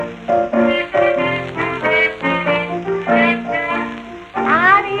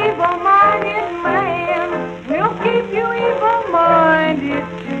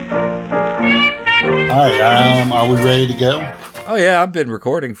ready to go? Oh, yeah, I've been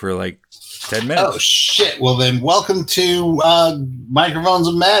recording for like 10 minutes. Oh, shit. Well, then, welcome to Microphones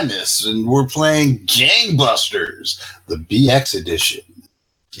of Madness, and we're playing Gangbusters, the BX edition.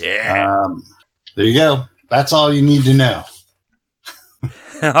 Yeah. There you go. That's all you need to know.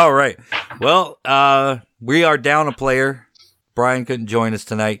 All right. Well, we are down a player. Brian couldn't join us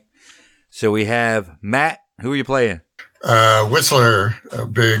tonight. So we have Matt. Who are you playing? Whistler, a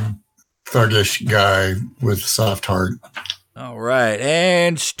big thuggish guy with soft heart. All right.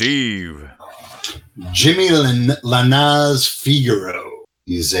 And Steve. Jimmy Lanaz Figaro.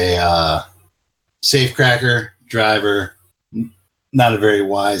 He's a safecracker, driver, not a very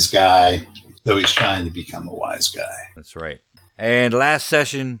wise guy, though he's trying to become a wise guy. That's right. And last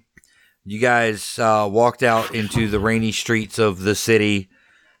session, you guys walked out into the rainy streets of the city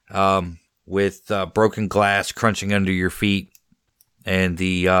with broken glass crunching under your feet and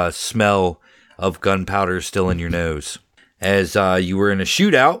the smell of gunpowder still in your nose. As you were in a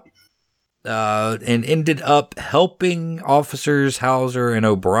shootout and ended up helping officers Hauser and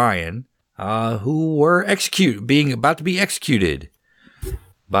O'Brien, who were about to be executed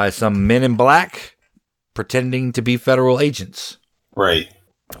by some men in black pretending to be federal agents. Right.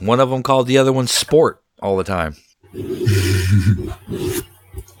 One of them called the other one Sport all the time.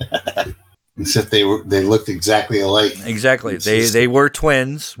 Except they looked exactly alike. Exactly. They were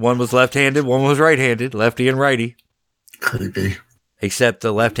twins. One was left-handed, one was right-handed, lefty and righty. Creepy. Except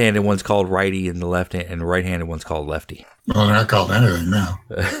the left-handed one's called righty and the right-handed one's called lefty. Well, they're not called anything now.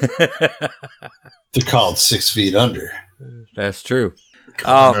 They're called 6 feet under. That's true.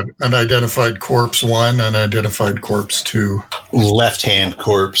 Unidentified corpse 1, unidentified corpse 2. Left hand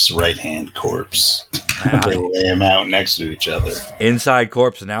corpse, right hand corpse. They lay them out next to each other. Inside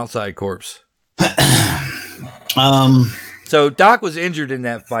corpse and outside corpse. So Doc was injured in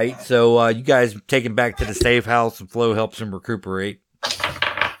that fight, so you guys take him back to the safe house and Flo helps him recuperate.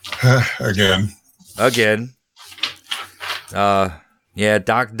 Again. Yeah,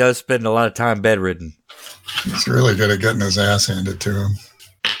 Doc does spend a lot of time bedridden. He's really good at getting his ass handed to him.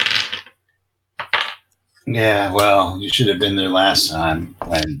 Yeah, well, you should have been there last time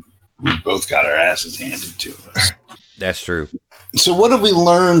when we both got our asses handed to us. That's true. So what have we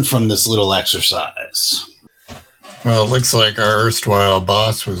learned from this little exercise? Well, it looks like our erstwhile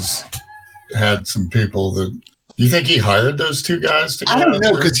boss had some people that... You think he hired those two guys to go? I don't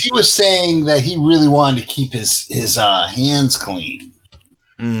know, because he was saying that he really wanted to keep his hands clean.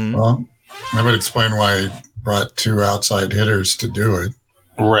 Mm-hmm. Well, that would explain why he brought 2 outside hitters to do it.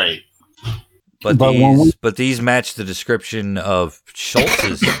 Right. But these match the description of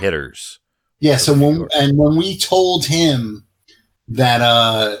Schultz's hitters. Yeah, so when we told him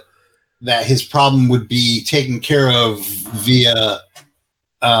that his problem would be taken care of via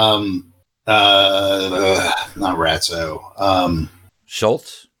not Ratso.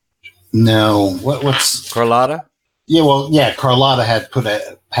 Schultz? No. What's Carlotta? Yeah, well, yeah, Carlotta had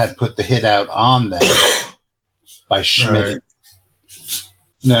put the hit out on that by Schmidt. Right.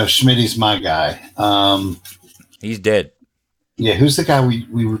 No, Schmidt's my guy. He's dead. Yeah, who's the guy we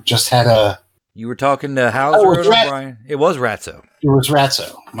just had a... You were talking to Hauser or O'Brien? It was Ratso. It was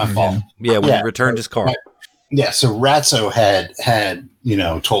Ratso. My fault. Yeah, when he returned his car. Right. Yeah, so Ratso had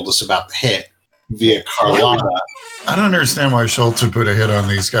told us about the hit via Carlotta. I don't understand why Schultz would put a hit on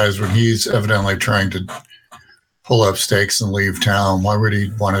these guys when he's evidently trying to pull up stakes and leave town. Why would he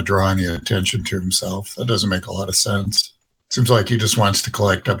want to draw any attention to himself? That doesn't make a lot of sense. Seems like he just wants to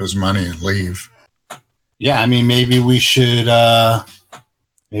collect up his money and leave. Yeah, I mean, maybe we should talk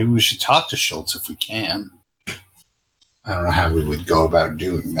to Schultz if we can. I don't know how we would go about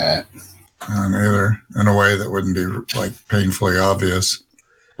doing that. Either in a way that wouldn't be like painfully obvious.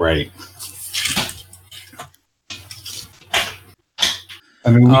 Right.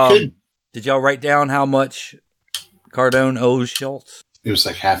 I mean, we could. Did y'all write down how much Cardone owes Schultz? It was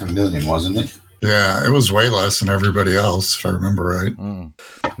like $500,000, wasn't it? Yeah, it was way less than everybody else, if I remember right.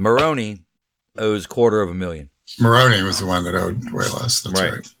 Maroney owes $250,000. Maroney was the one that owed way less. That's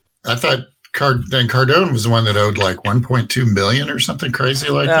right. I thought Cardone was the one that owed like $1.2 million or something crazy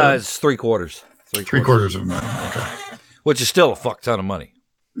like that. It's $750,000. $750,000. Okay. Which is still a fuck ton of money.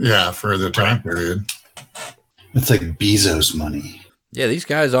 Yeah, for the time period. It's like Bezos money. Yeah, these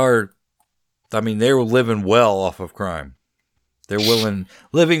guys are. I mean, they're living well off of crime. They're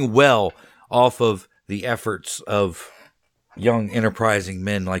living well off of the efforts of young, enterprising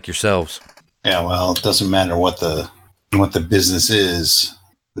men like yourselves. Yeah, well, it doesn't matter what the business is.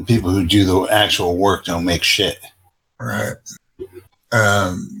 The people who do the actual work don't make shit. Right.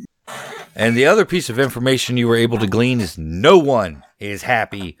 And the other piece of information you were able to glean is no one is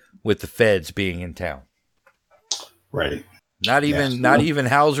happy with the feds being in town. Right. Not even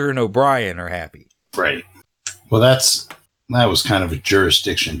Hauser and O'Brien are happy. Right. Well, that was kind of a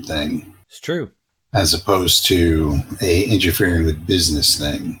jurisdiction thing. It's true. As opposed to a interfering with business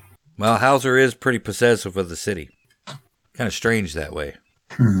thing. Well, Hauser is pretty possessive of the city. Kind of strange that way.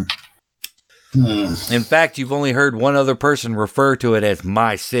 In fact, you've only heard one other person refer to it as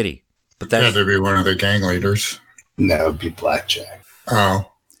my city. But that had to be one of the gang leaders. No, it'd be Blackjack. Oh.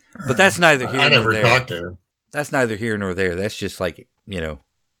 But that's neither here nor there. I never talked to him. That's neither here nor there. That's just like,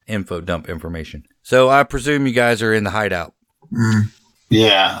 info dump information. So I presume you guys are in the hideout.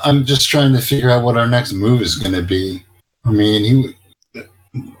 Yeah, I'm just trying to figure out what our next move is going to be. I mean,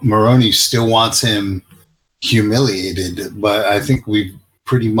 Maroney still wants him humiliated, but I think we've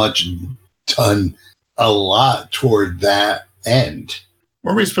pretty much done a lot toward that end.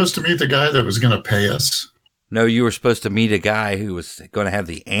 Were we supposed to meet the guy that was going to pay us? No, you were supposed to meet a guy who was going to have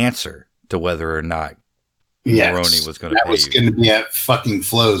the answer to whether or not Maroney was going to pay you. That was going to be at fucking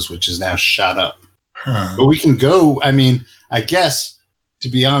Flo's, which is now shot up. But we can go, I mean, I guess, to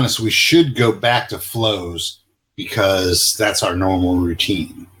be honest, we should go back to Flo's because that's our normal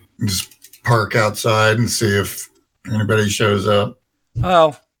routine. Just park outside and see if anybody shows up.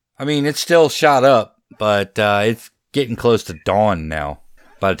 Well, I mean, it's still shot up, but it's getting close to dawn now.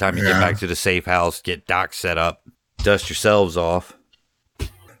 By the time you get back to the safe house, get Doc set up, dust yourselves off.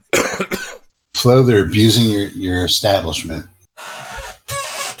 Flo, they're abusing your establishment.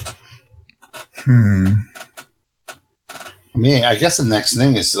 I mean, I guess the next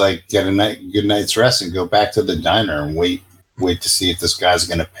thing is to like get a good night's rest and go back to the diner and wait to see if this guy's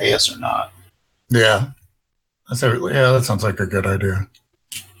going to pay us or not. Yeah. That sounds like a good idea.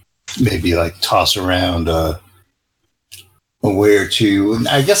 Maybe like toss around a way or two. And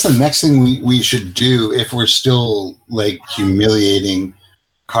I guess the next thing we should do, if we're still like humiliating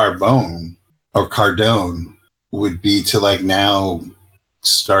Cardone, would be to like now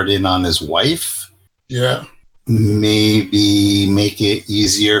start in on his wife. Yeah. Maybe make it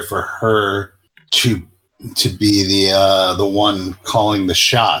easier for her to be the one calling the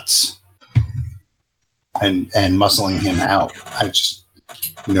shots and muscling him out. I just,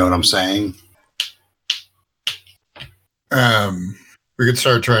 you know what I'm saying? We could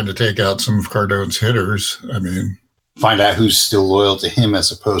start trying to take out some of Cardone's hitters. I mean, find out who's still loyal to him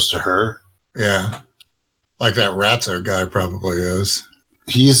as opposed to her. Yeah. Like that Ratzo guy probably is.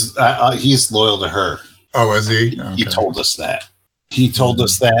 He's loyal to her. Oh, is he? Okay. He told us that. He told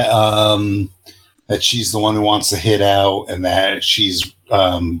us that that she's the one who wants to hit out and that she's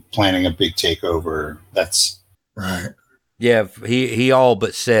planning a big takeover. That's right. Yeah, he all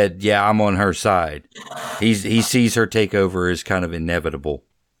but said, "Yeah, I'm on her side." He sees her takeover as kind of inevitable.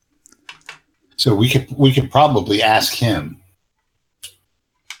 So we could probably ask him,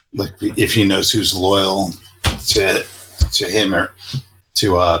 like, if he knows who's loyal to him or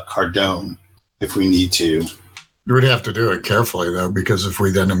to Cardone, if we need to. You would have to do it carefully, though, because if we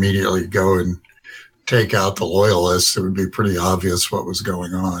then immediately go and take out the loyalists, it would be pretty obvious what was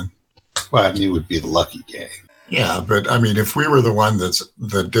going on. Well, I mean, it would be the Lucky Gang. Yeah, but I mean, if we were the one that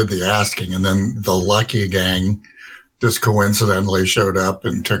did the asking and then the Lucky Gang just coincidentally showed up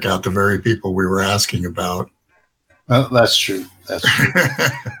and took out the very people we were asking about. Well, that's true. That's true.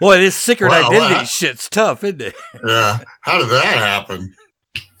 Boy, this secret identity shit's tough, isn't it? Yeah. How did that happen?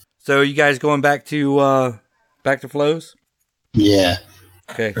 So you guys going back to Flo's? Yeah.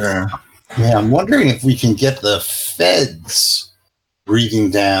 Okay. Yeah. Yeah, I'm wondering if we can get the feds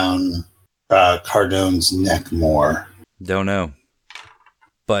breathing down Cardone's neck more. Don't know.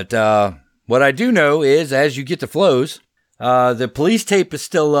 But what I do know is, as you get to Flo's, the police tape is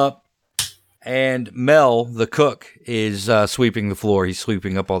still up, and Mel, the cook, is sweeping the floor. He's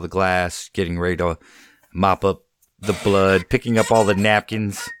sweeping up all the glass, getting ready to mop up the blood, picking up all the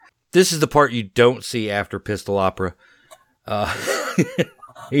napkins. This is the part you don't see after Pistol Opera.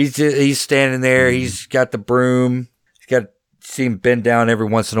 He's standing there. He's got the broom. See him bend down every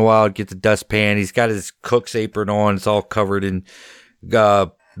once in a while, get the dustpan. He's got his cook's apron on. It's all covered in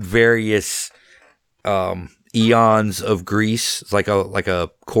various eons of grease. It's like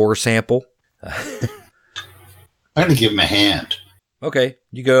a core sample. I'm gonna give him a hand. Okay,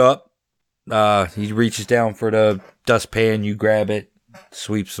 you go up. He reaches down for the dustpan. You grab it,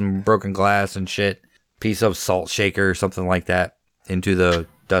 sweep some broken glass and shit, piece of salt shaker or something like that into the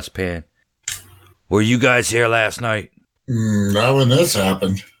dustpan. Were you guys here last night? Not when this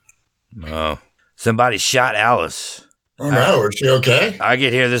happened. Oh, somebody shot Alice. Oh no, is she okay? I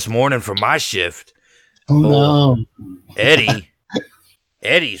get here this morning for my shift. Oh no, Eddie's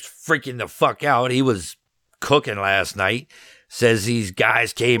freaking the fuck out. He was cooking last night. says these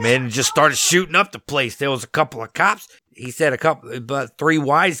guys came in and just started shooting up the place. There was a couple of cops. He said but 3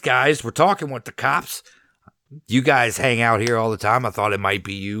 wise guys were talking with the cops. You guys hang out here all the time. I thought it might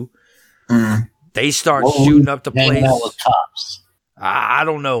be you. They start shooting up the place. Out with cops. I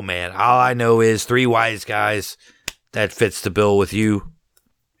don't know, man. All I know is 3 wise guys. That fits the bill with you.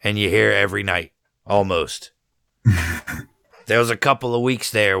 And you hear every night, almost. There was a couple of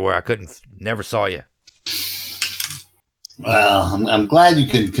weeks there where I never saw you. Well, I'm glad you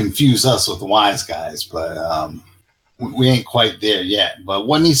can confuse us with the wise guys, but we ain't quite there yet. But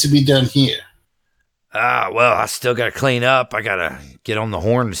what needs to be done here? Well, I still got to clean up. I got to get on the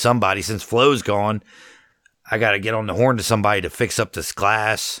horn to somebody since Flo's gone. I got to get on the horn to somebody to fix up this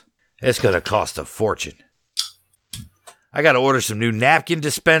glass. It's going to cost a fortune. I got to order some new napkin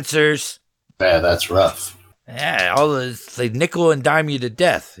dispensers. Yeah, that's rough. Yeah, they nickel and dime you to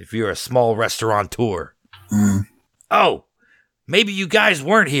death if you're a small restaurateur. Oh, maybe you guys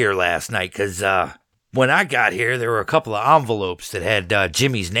weren't here last night, because when I got here, there were a couple of envelopes that had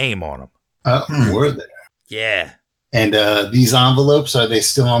Jimmy's name on them. Were there? Yeah. And these envelopes, are they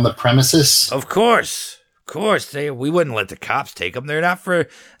still on the premises? Of course. We wouldn't let the cops take them. They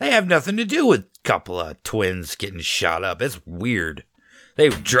have nothing to do with a couple of twins getting shot up. It's weird. They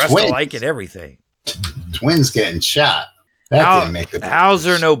dress alike and everything. Twins getting shot. That didn't make it.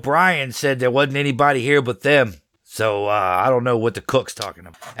 Hauser and O'Brien said there wasn't anybody here but them. So I don't know what the cook's talking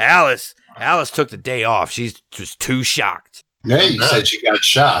about. Alice took the day off. She's just too shocked. Yeah, you said she got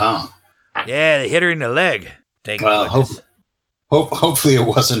shot, huh? Yeah, they hit her in the leg. Hopefully it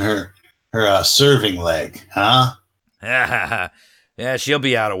wasn't her serving leg, huh? Yeah, she'll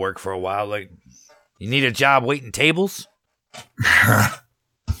be out of work for a while. Like, you need a job waiting tables?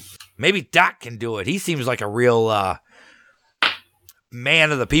 Maybe Doc can do it. He seems like a real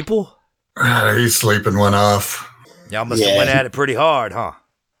man of the people. He's sleeping one off. Y'all must have went at it pretty hard, huh?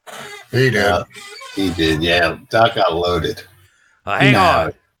 He did. He did, yeah. Doc got loaded. Hang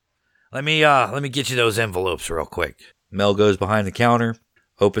on. Let me get you those envelopes real quick. Mel goes behind the counter,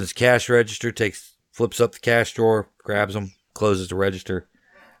 opens the cash register, flips up the cash drawer, grabs them, closes the register,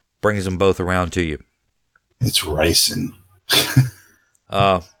 brings them both around to you. It's ricin'.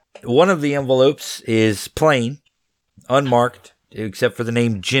 One of the envelopes is plain, unmarked, except for the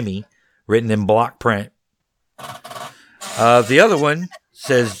name Jimmy, written in block print. The other one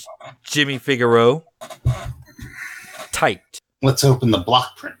says Jimmy Figueroa, typed. Let's open the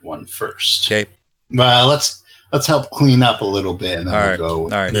block print one first. Okay. Well, let's help clean up a little bit, and then we'll go. All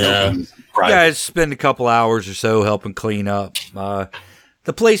right. Yeah. You guys spend a couple hours or so helping clean up.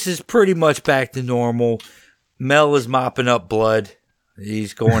 The place is pretty much back to normal. Mel is mopping up blood.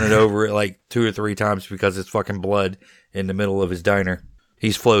 He's going it over it like 2 or 3 times because it's fucking blood in the middle of his diner.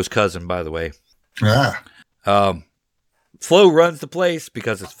 He's Flo's cousin, by the way. Yeah. Flo runs the place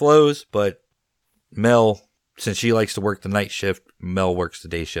because it's Flo's, but Mel, since she likes to work the night shift, Mel works the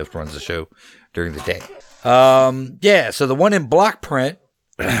day shift, runs the show during the day. So the one in block print,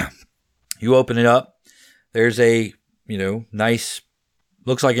 you open it up. There's a, nice,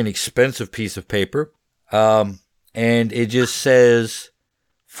 looks like an expensive piece of paper. And it just says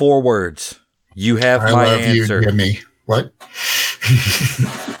 4 words. You have my answer. You, Jimmy. What?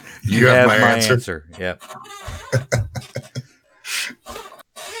 You have my answer. Yep.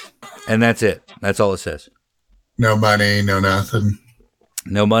 And that's it. That's all it says. No money, no nothing.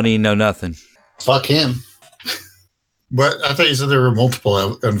 No money, no nothing. Fuck him. But I thought you said there were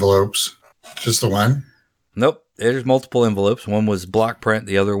multiple envelopes. Just the one? Nope. There's multiple envelopes. One was block print.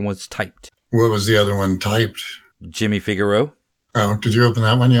 The other one was typed. What was the other one typed? Jimmy Figueroa. Oh, did you open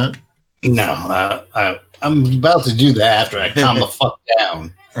that one yet? No, I'm about to do that after I calm the fuck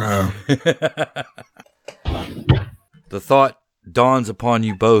down. Oh. The thought dawns upon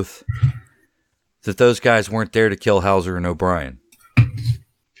you both that those guys weren't there to kill Hauser and O'Brien.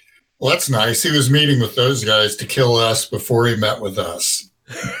 Well, that's nice. He was meeting with those guys to kill us before he met with us.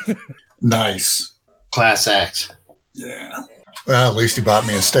 Nice. Class act. Yeah. Well, at least he bought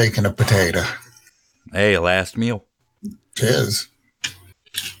me a steak and a potato. Hey, a last meal. Tis.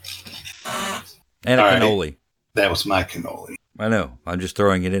 And a cannoli. That was my cannoli. I know. I'm just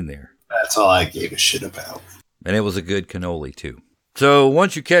throwing it in there. That's all I gave a shit about. And it was a good cannoli, too. So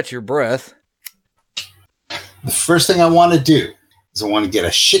once you catch your breath, the first thing I want to do is I want to get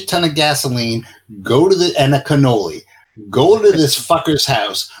a shit ton of gasoline, and a cannoli, go to this fucker's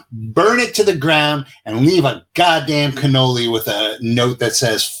house, burn it to the ground, and leave a goddamn cannoli with a note that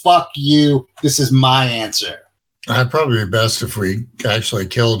says, "Fuck you, this is my answer." It'd probably be best if we actually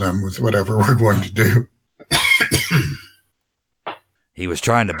killed him with whatever we're going to do. He was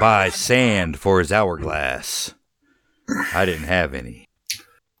trying to buy sand for his hourglass. I didn't have any.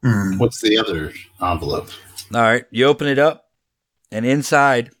 What's the other envelope? All right, you open it up, and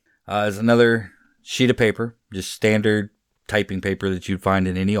inside is another sheet of paper, just standard typing paper that you'd find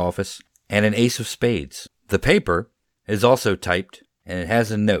in any office, and an ace of spades. The paper is also typed, and it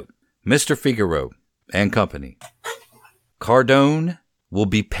has a note. Mr. Figaro and Company. Cardone will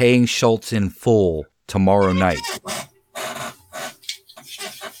be paying Schultz in full tomorrow night.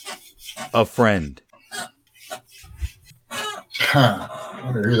 A friend. Huh. I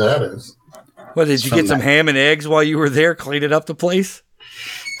wonder who that is. What, did you get some ham and eggs while you were there cleaning up the place?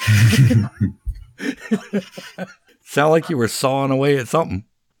 Sound like you were sawing away at something.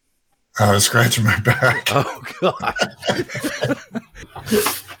 I was scratching my back. Oh, God.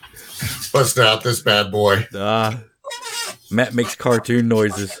 Bust out this bad boy. Matt makes cartoon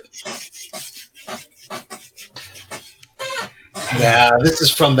noises. Yeah, this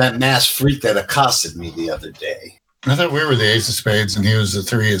is from that mass freak that accosted me the other day. I thought we were the ace of spades and he was the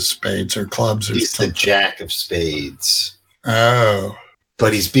three of spades or clubs. Or He's something. the jack of spades. Oh.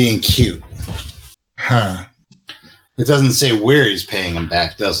 But he's being cute. Huh. It doesn't say where he's paying him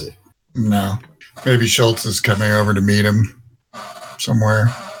back, does it? No. Maybe Schultz is coming over to meet him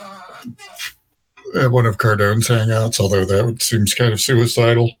somewhere at one of Cardone's hangouts, although that seems kind of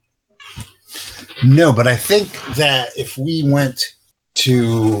suicidal. No, but I think that if we went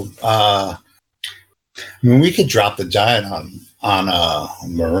to, we could drop the giant on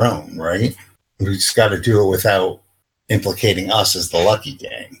Marone, right? We just got to do it without implicating us as the lucky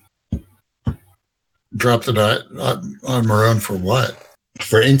gang. Drop the diet on Marone for what?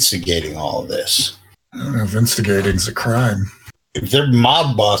 For instigating all of this. I don't know if instigating's a crime. If they're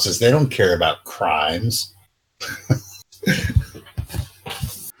mob bosses, they don't care about crimes.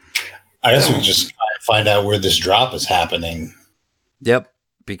 I guess we can just find out where this drop is happening. Yep,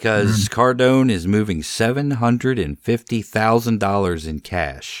 because Cardone is moving $750,000 in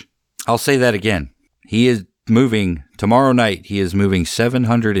cash. I'll say that again. He is moving, tomorrow night, he is moving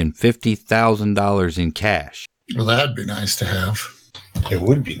 $750,000 in cash. Well, that'd be nice to have. It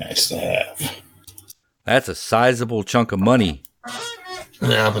would be nice to have. That's a sizable chunk of money.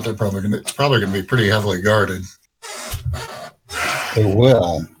 Yeah, but it's probably gonna be pretty heavily guarded. It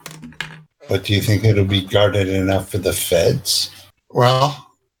will. But do you think it'll be guarded enough for the feds?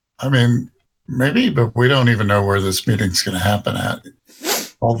 Well, I mean, maybe, but we don't even know where this meeting's going to happen at.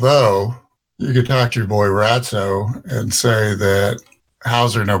 Although, you could talk to your boy Ratso and say that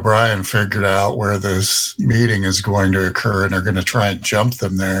Hauser and O'Brien figured out where this meeting is going to occur and are going to try and jump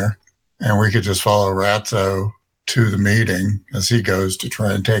them there. And we could just follow Ratso to the meeting as he goes to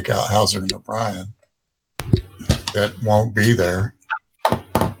try and take out Hauser and O'Brien. That won't be there.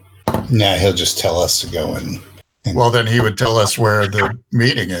 Nah, he'll just tell us to go and Well, then he would tell us where the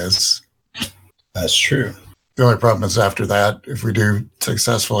meeting is. That's true. The only problem is after that, if we do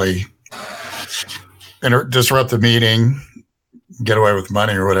successfully disrupt the meeting, get away with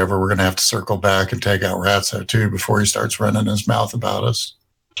money or whatever, we're going to have to circle back and take out Ratso too before he starts running his mouth about us.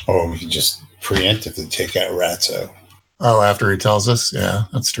 Or we can just preemptively take out Ratso. Oh, after he tells us? Yeah,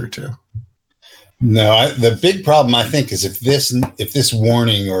 that's true too. No, the big problem I think is if this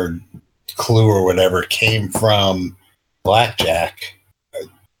warning or clue or whatever came from Blackjack,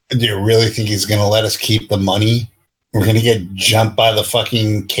 do you really think he's going to let us keep the money? We're going to get jumped by the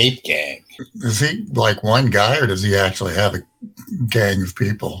fucking Cape Gang. Is he like one guy or does he actually have a gang of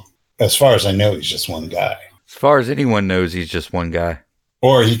people? As far as I know, he's just one guy. As far as anyone knows, he's just one guy.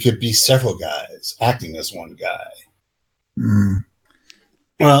 Or he could be several guys acting as one guy. Mm.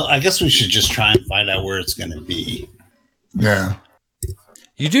 Well, I guess we should just try and find out where it's going to be. Yeah.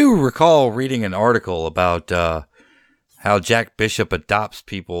 You do recall reading an article about how Jack Bishop adopts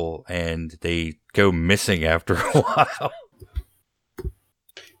people and they go missing after a while.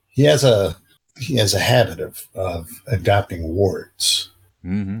 He has a habit of adopting wards.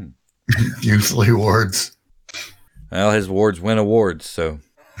 Mm-hmm. Youthly wards. Well, his wards win awards, so.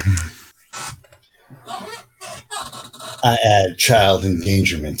 I add child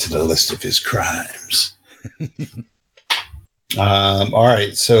endangerment to the list of his crimes. All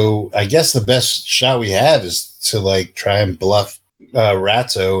right, so I guess the best shot we have is to try and bluff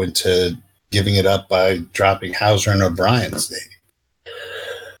Ratso into giving it up by dropping Hauser and O'Brien's name.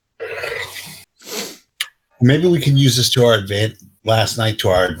 Maybe we can use this to our last night to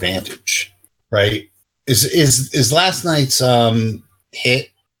our advantage, right? Is last night's hit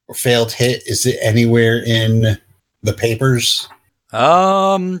or failed hit? Is it anywhere in the papers?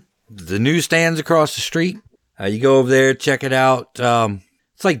 The newsstands across the street. You go over there, check it out.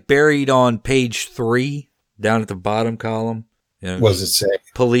 It's like buried on page 3, down at the bottom column. You know, What does it say?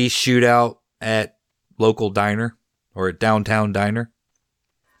 police shootout at local diner. or at Downtown Diner.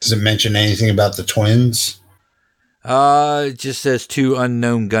 Does it mention anything about the twins? It just says 2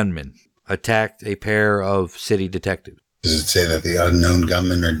 unknown gunmen attacked a pair of city detectives. Does it say that the unknown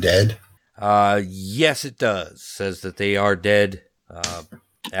gunmen are dead? Yes, it does. Says that they are dead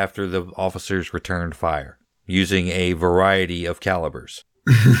after the officers returned fire using a variety of calibers.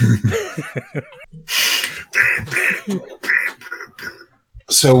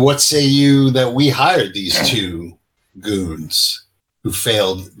 So what say you that we hired these 2 goons who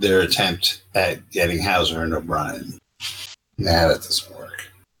failed their attempt at getting Hauser and O'Brien? Nah, that doesn't work.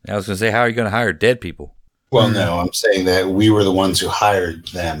 I was going to say, how are you going to hire dead people? Well, no, I'm saying that we were the ones who hired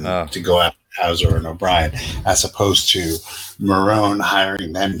them to go after Hauser and O'Brien, as opposed to Marone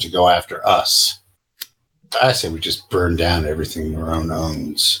hiring them to go after us. I say we just burn down everything Marone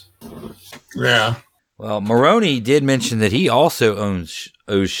owns. Yeah. Well, Maroney did mention that he also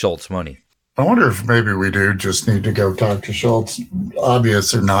owes Schultz money. I wonder if maybe we do just need to go talk to Schultz.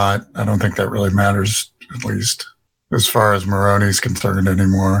 Obvious or not, I don't think that really matters, at least as far as Maroney's concerned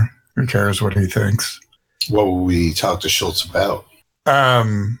anymore. Who cares what he thinks? What will we talk to Schultz about?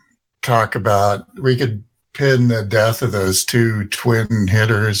 Talk about, we could pin the death of those 2 twin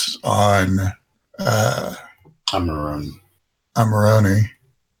hitters on Marone. Maroney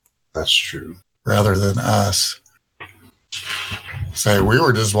That's true. rather than us. Say we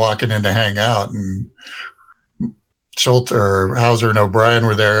were just walking in to hang out, and Schultz or Hauser and O'Brien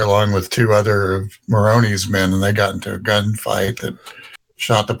were there along with 2 other of Maroney's men, and they got into a gunfight that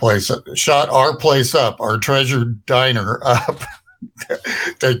shot our place up, our treasured diner up.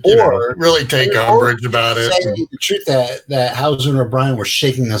 Really take umbrage about it. Saying the truth that Hauser and O'Brien were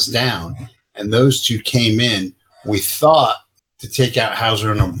shaking us down, and those 2 came in. We thought to take out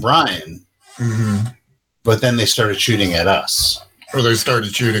Hauser and O'Brien, but then they started shooting at us. Or they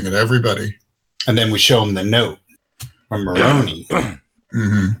started shooting at everybody. And then we show them the note from Maroney.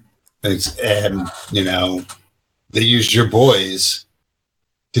 And, they used your boys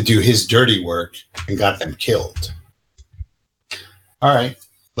to do his dirty work and got them killed. All right,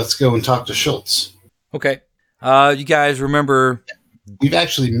 let's go and talk to Schultz. Okay. You guys remember... We've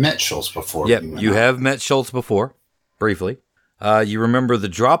actually met Schultz before. Yep, you have met Schultz before, briefly. You remember the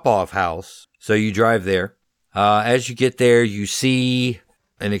drop-off house, so you drive there. As you get there, you see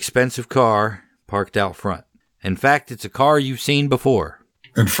an expensive car parked out front. In fact, it's a car you've seen before.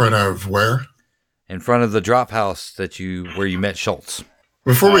 In front of where? In front of the drop house where you met Schultz.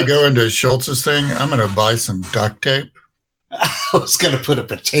 Before we go into Schultz's thing, I'm going to buy some duct tape. I was going to put a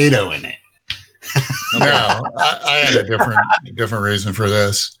potato in it. No, I had a different reason for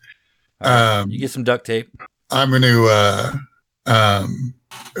this. You get some duct tape. I'm going to,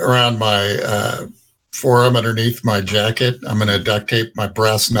 around my forearm underneath my jacket, I'm going to duct tape my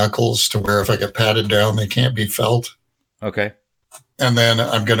brass knuckles to where if I get patted down, they can't be felt. Okay. And then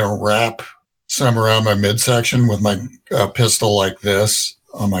I'm going to wrap some around my midsection with my pistol like this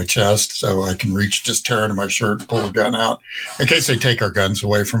on my chest so I can just tear into my shirt, pull the gun out in case they take our guns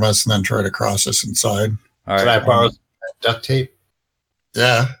away from us and then try to cross us inside. All right. Can I borrow duct tape?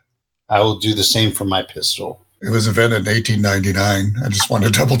 Yeah. I will do the same for my pistol. It was invented in 1899. I just want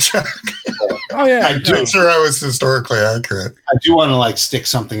to double check. Oh, yeah. I'm sure I was historically accurate. I do want to stick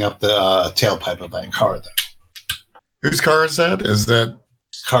something up the tailpipe of that car, though. Whose car is that? Is that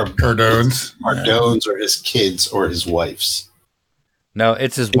Cardone's? Cardone's or his kids or his wife's. No,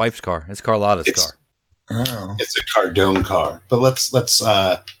 it's his wife's car. It's Carlotta's car. Oh. It's a Cardone car. But let's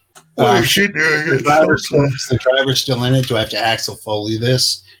what is she doing? Is the driver still in it? Do I have to Axel Foley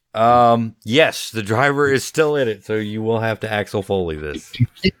this? Yes, the driver is still in it, so you will have to Axel Foley this.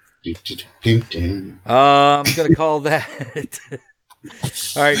 I'm gonna call that.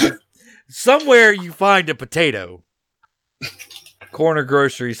 All right. Somewhere you find a potato. Corner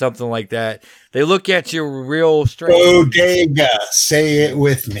grocery, something like that. They look at you real strange. Bodega. Say it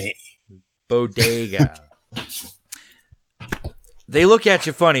with me. Bodega. They look at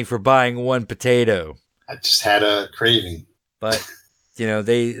you funny for buying one potato. I just had a craving. But,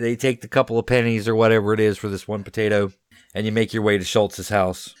 they take the couple of pennies or whatever it is for this one potato, and you make your way to Schultz's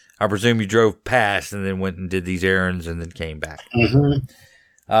house. I presume you drove past and then went and did these errands and then came back. Mm-hmm.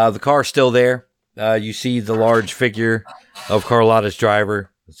 The car's still there. You see the large figure of Carlotta's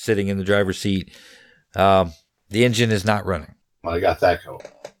driver sitting in the driver's seat. The engine is not running. Well, I got that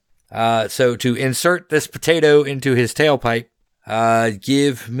going. So to insert this potato into his tailpipe,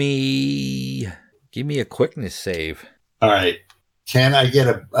 give me a quickness save. All right. Can I get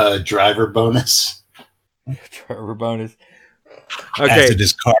a driver bonus? Driver bonus. Okay. As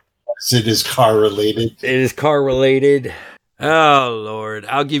it is car related. It is car related. Oh Lord,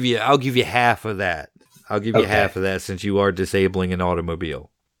 I'll give you half of that. I'll give you Okay. half of that since you are disabling an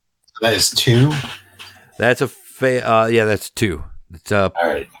automobile. That is 2. That's yeah, that's 2. It's All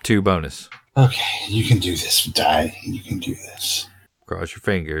right. 2 bonus. Okay, you can do this, Die. You can do this. Cross your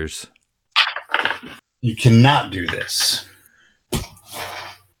fingers. You cannot do this.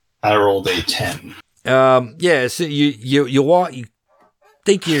 I rolled a 10. Yeah, so you walk, you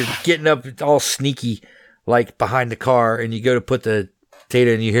think you're getting up all sneaky, like behind the car, and you go to put the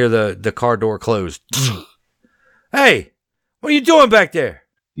potato, and you hear the car door close. Hey, what are you doing back there?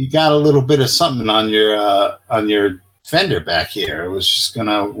 You got a little bit of something on your fender back here. I was just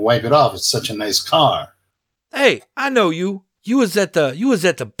gonna wipe it off. It's such a nice car. Hey, I know you. You was at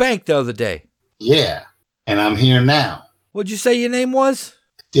the bank the other day. Yeah, and I'm here now. What'd you say your name was?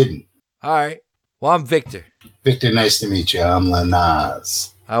 Didn't. All right. Well, I'm Victor. Victor, nice to meet you. I'm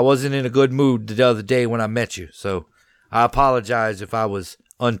Lanaz. I wasn't in a good mood the other day when I met you, so I apologize if I was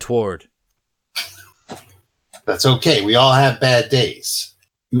untoward. That's okay. We all have bad days.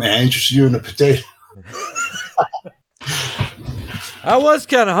 May I interest you in a potato? I was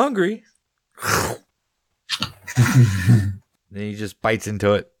kind of hungry. Then he just bites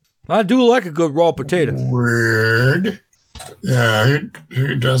into it. I do like a good raw potato. Weird. Yeah,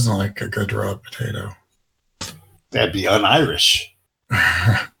 who doesn't like a good raw potato? That'd be un-Irish.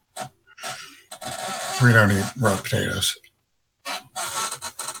 We don't eat raw potatoes.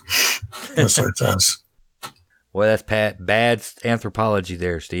 Unless it's us. Boy, that's bad anthropology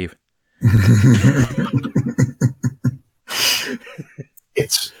there, Steve.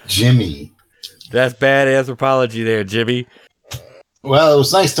 It's Jimmy. That's bad anthropology there, Jimmy. Well, it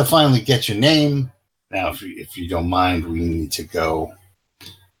was nice to finally get your name. Now, if you don't mind, we need to go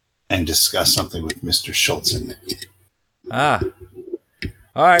and discuss something with Mr. Schultz. Ah.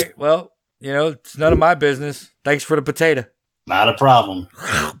 All right. Well, it's none of my business. Thanks for the potato. Not a problem.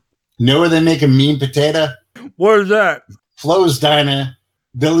 You know where they make a mean potato? What is that? Flo's Diner.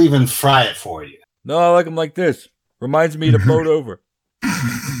 They'll even fry it for you. No, I like them like this. Reminds me of the boat over.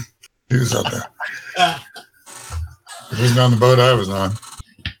 He was out there. It wasn't on the boat I was on.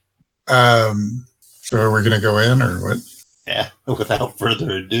 So are we going to go in or what? Yeah, without further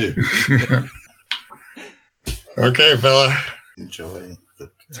ado. Okay, fella. Enjoy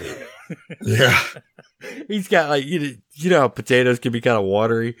the potato. Yeah. He's got like, you know how potatoes can be kind of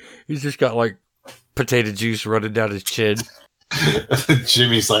watery? He's just got like potato juice running down his chin.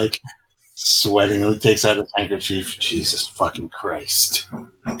 Jimmy's like sweating. He takes out his handkerchief. Jesus fucking Christ.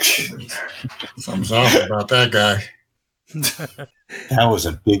 Something's off about that guy. That was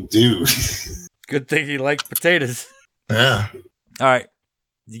a big dude. Good thing he liked potatoes. Yeah. All right.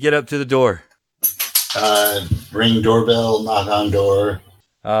 You get up to the door. Ring doorbell, knock on door.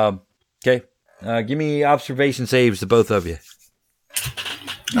 Okay. Give me observation saves, the both of you.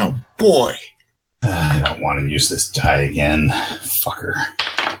 Oh, boy. I don't want to use this die again. Fucker.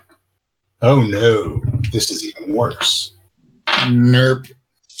 Oh, no. This is even worse. Nerp.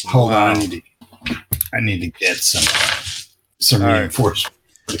 Hold on. I need to get some All right. reinforcement.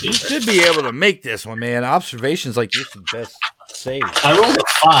 You should be able to make this one, man. Observations like this is the best save. I rolled a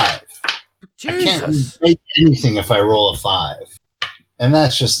 5. I can't Jesus. make anything if I roll a 5. And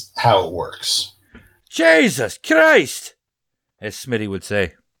that's just how it works. Jesus Christ, as Smitty would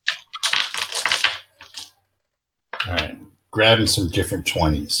say. All right. Grabbing some different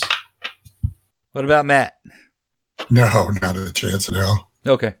 20s. What about Matt? No, not a chance at all.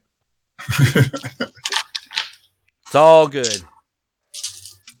 Okay. It's all good.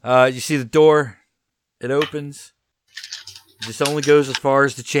 You see the door? It opens. It just only goes as far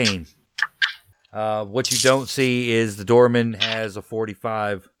as the chain. What you don't see is the doorman has a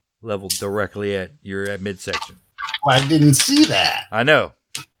 45 leveled directly at midsection. I didn't see that. I know.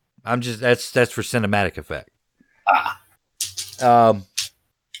 I'm just that's for cinematic effect.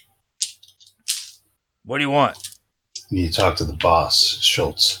 What do you want? You need to talk to the boss,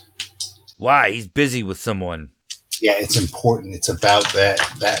 Schultz. Why? He's busy with someone. Yeah, it's important. It's about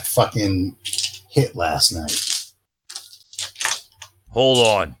that fucking hit last night. Hold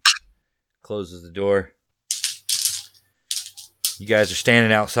on. Closes the door. You guys are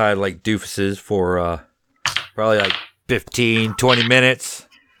standing outside like doofuses for probably like 15, 20 minutes.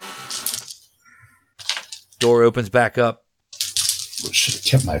 Door opens back up. Should have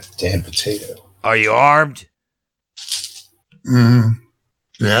kept my damn potato. Are you armed?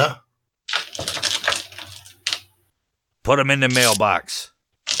 Yeah. Put them in the mailbox.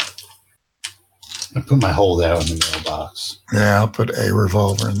 I put my holdout in the mailbox. Yeah, I'll put a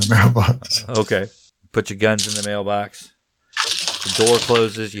revolver in the mailbox. Okay. Put your guns in the mailbox. The door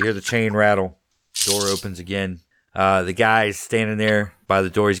closes. You hear the chain rattle. Door opens again. The guy's standing there by the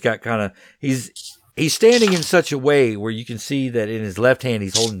door. He's He's standing in such a way where you can see that in his left hand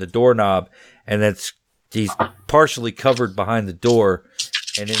he's holding the doorknob, and he's partially covered behind the door,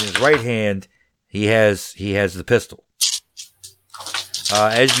 and in his right hand he has the pistol.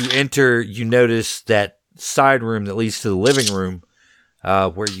 As you enter, you notice that side room that leads to the living room,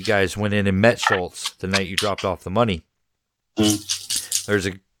 where you guys went in and met Schultz the night you dropped off the money. There's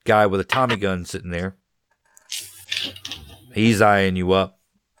a guy with a Tommy gun sitting there. He's eyeing you up.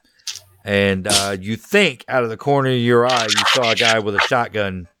 And you think out of the corner of your eye you saw a guy with a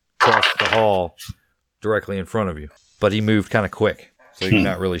shotgun cross the hall directly in front of you. But he moved kind of quick, so you're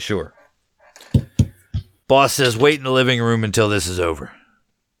not really sure. Boss says wait in the living room until this is over,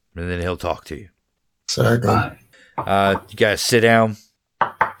 and then he'll talk to you. Exactly. You guys sit down.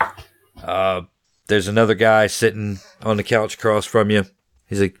 There's another guy sitting on the couch across from you.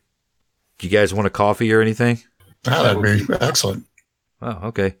 He's like, "You guys want a coffee or anything?" Oh, that'd be excellent. Oh,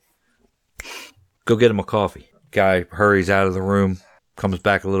 okay. Go get him a coffee. Guy hurries out of the room, comes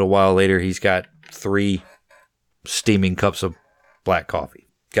back a little while later. He's got 3 steaming cups of black coffee.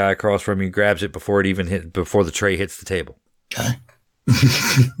 Guy across from you grabs it before the tray hits the table. Okay.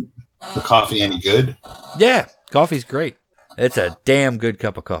 The coffee any good? Yeah, coffee's great. It's a damn good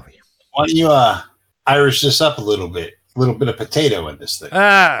cup of coffee. Why don't you Irish this up a little bit? A little bit of potato in this thing.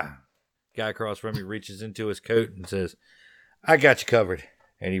 Guy across from you reaches into his coat and says, "I got you covered."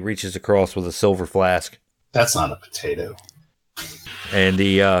 And he reaches across with a silver flask. That's not a potato. And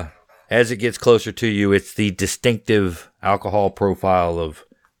as it gets closer to you, it's the distinctive alcohol profile of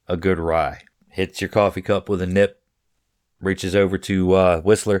a good rye. Hits your coffee cup with a nip. Reaches over to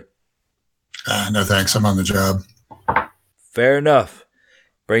Whistler. No thanks, I'm on the job. Fair enough.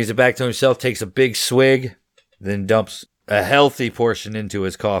 Brings it back to himself, takes a big swig, then dumps a healthy portion into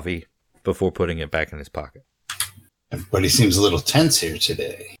his coffee before putting it back in his pocket. Everybody seems a little tense here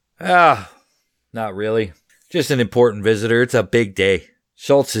today. Not really. Just an important visitor. It's a big day.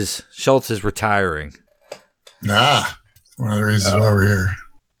 Schultz is retiring. One of the reasons why we're here.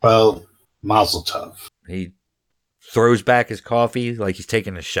 Well, mazel tov. He throws back his coffee like he's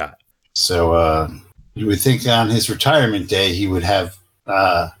taking a shot. So you would think on his retirement day he would have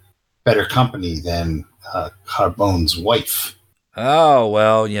better company than Carbone's wife. Oh,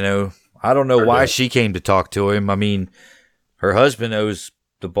 well, I don't know why she came to talk to him. I mean, her husband owes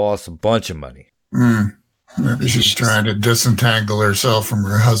the boss a bunch of money. Maybe she's trying to disentangle herself from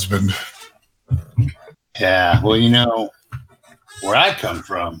her husband. Yeah, well, where I come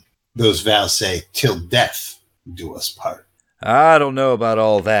from, those vows say, till death do us part. I don't know about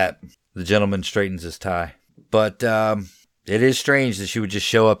all that. The gentleman straightens his tie. But it is strange that she would just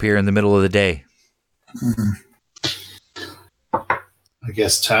show up here in the middle of the day. I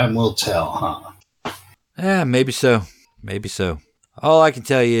guess time will tell, huh? Yeah, maybe so. Maybe so. All I can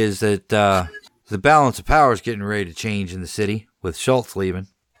tell you is that the balance of power is getting ready to change in the city with Schultz leaving.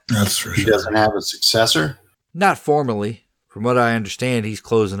 That's for He sure. doesn't have a successor? Not formally. From what I understand, he's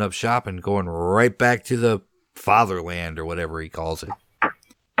closing up shop and going right back to the fatherland or whatever he calls it.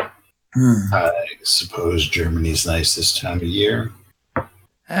 I suppose Germany's nice this time of year.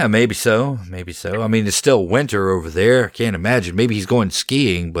 Yeah, maybe so. Maybe so. I mean, it's still winter over there. I can't imagine. Maybe he's going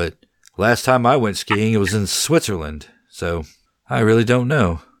skiing, but last time I went skiing, it was in Switzerland. So I really don't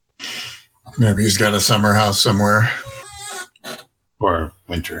know. Maybe he's got a summer house somewhere. Or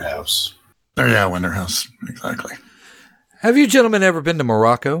winter house. Oh, yeah, winter house. Exactly. Have you gentlemen ever been to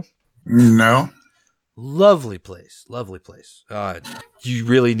Morocco? No. Lovely place. Lovely place. You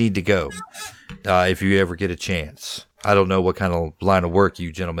really need to go if you ever get a chance. I don't know what kind of line of work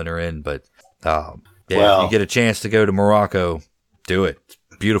you gentlemen are in, but if you get a chance to go to Morocco, do it.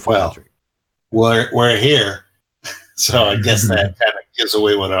 Beautiful country. We're here, so I guess that kind of gives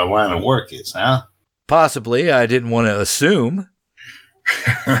away what our line of work is, huh? Possibly. I didn't want to assume.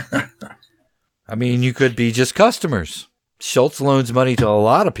 I mean, you could be just customers. Schultz loans money to a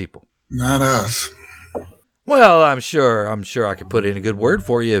lot of people. Not us. Well, I'm sure I could put in a good word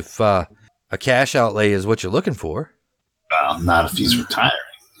for you if a cash outlay is what you're looking for. Well, not if he's retiring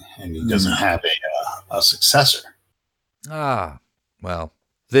and he doesn't have a successor. Well,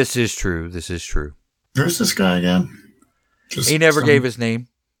 this is true. This is true. Who's this guy again? He never gave his name.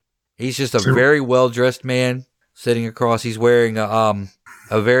 He's just a very well-dressed man sitting across. He's wearing a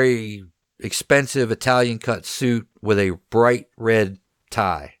very expensive Italian-cut suit with a bright red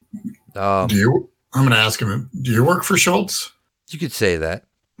tie. I'm going to ask him, do you work for Schultz? You could say that.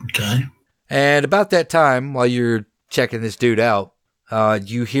 Okay. And about that time, while you're checking this dude out,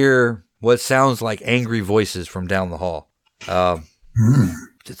 you hear what sounds like angry voices from down the hall.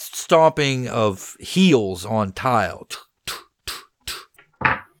 It's stomping of heels on tile.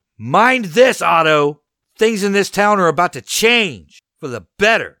 Mind this, Otto. Things in this town are about to change for the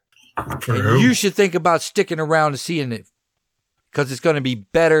better. For And who? you should think about sticking around and seeing it, because it's going to be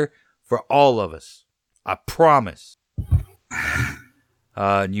better for all of us. I promise.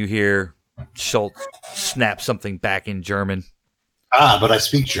 And you hear Schultz snap something back in German. But I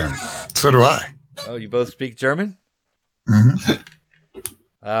speak German. So do I. Oh, you both speak German? hmm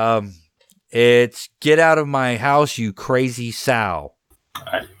It's get out of my house, you crazy sow.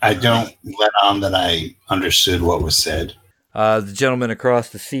 I don't let on that I understood what was said. The gentleman across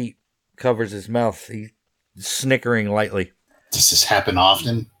the seat covers his mouth. He's snickering lightly. Does this happen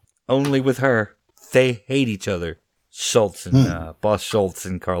often? Only with her. They hate each other. Schultz and Boss Schultz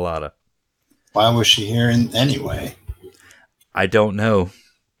and Carlotta. Why was she here anyway? I don't know.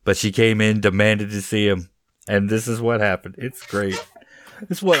 But she came in, demanded to see him. And this is what happened. It's great.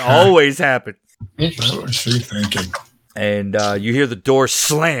 It's what always happens. What was she thinking? And you hear the door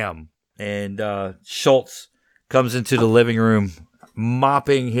slam. And Schultz comes into the living room,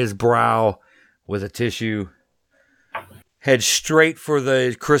 mopping his brow with a tissue. Heads straight for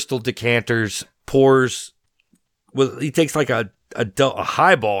the crystal decanters. Pours. He takes like a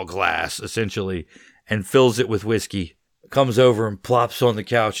highball glass, essentially, and fills it with whiskey. Comes over and plops on the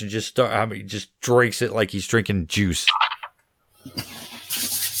couch and just drinks it like he's drinking juice.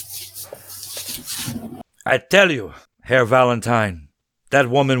 I tell you, Herr Valentine, that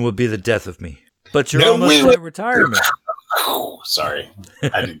woman will be the death of me. But you're almost at retirement. Oh, sorry.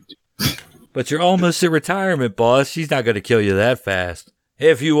 I didn't. But you're almost at retirement, boss. She's not going to kill you that fast.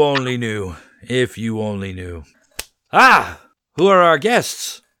 If you only knew. If you only knew. Ah! Who are our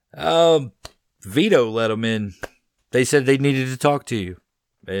guests? Vito let them in. They said they needed to talk to you.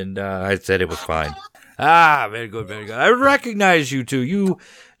 And I said it was fine. Ah, very good, very good. I recognize you two. You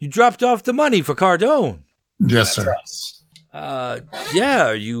dropped off the money for Cardone. Yes, sir.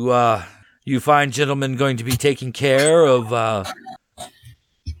 Yeah, you fine gentlemen going to be taking care of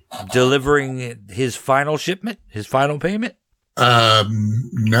delivering his final shipment, his final payment?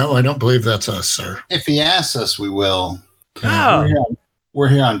 No, I don't believe that's us, sir. If he asks us, we will. Oh. We're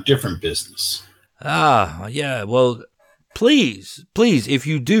here on different business. Ah, yeah. Well, please, if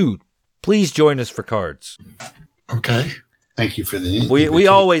you do, please join us for cards. Okay. Thank you for the. We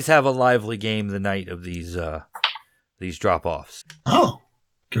always have a lively game the night of these drop-offs. Oh,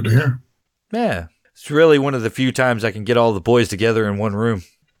 good to hear. Yeah, it's really one of the few times I can get all the boys together in one room.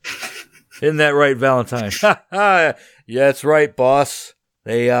 Isn't that right, Valentine? Yeah, that's right, boss.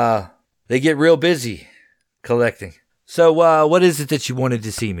 They get real busy collecting. So, what is it that you wanted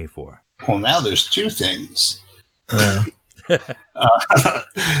to see me for? Well, now there's two things. Yeah.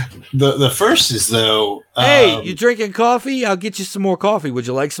 The first is though. Hey, you drinking coffee? I'll get you some more coffee. Would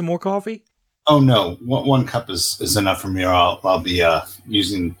you like some more coffee? Oh no, one cup is enough for me, or I'll be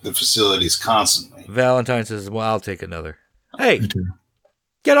using the facilities constantly. Valentine says, "Well, I'll take another." Hey, Me too.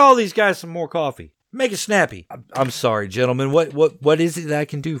 get all these guys some more coffee. Make it snappy. I'm sorry, gentlemen. What is it that I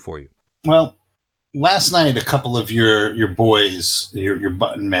can do for you? Well, last night a couple of your boys, your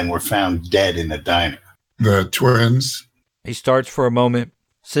button men, were found dead in a diner. The twins. He starts for a moment,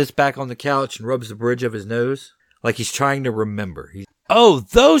 sits back on the couch, and rubs the bridge of his nose like he's trying to remember. Oh,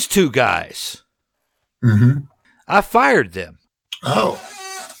 those two guys. Mm-hmm. I fired them. Oh.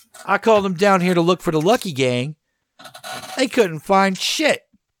 I called them down here to look for the Lucky Gang. They couldn't find shit.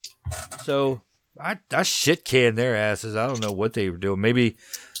 So I shit canned their asses. I don't know what they were doing. Maybe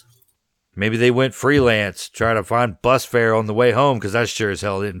they went freelance, try to find bus fare on the way home, because I sure as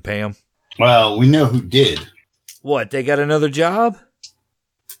hell didn't pay them. Well, we know who did. What, they got another job?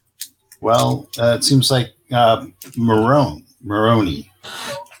 Well, it seems like Maroney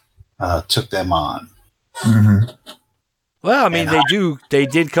took them on. Mm-hmm. Well, I mean, they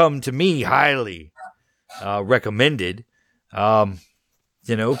did come to me highly recommended. Maybe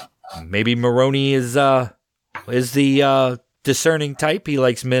Maroney is the discerning type. He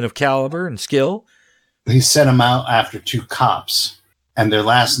likes men of caliber and skill. He sent them out after two cops, and their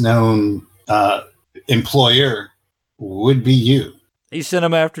last known employer would be you. He sent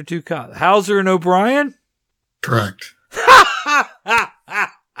them after two cops. Hauser and O'Brien? Correct.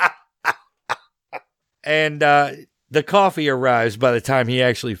 And the coffee arrives by the time he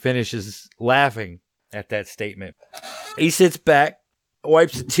actually finishes laughing at that statement. He sits back,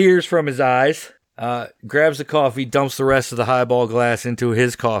 wipes the tears from his eyes, grabs the coffee, dumps the rest of the highball glass into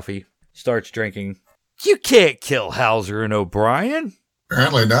his coffee, starts drinking. You can't kill Hauser and O'Brien.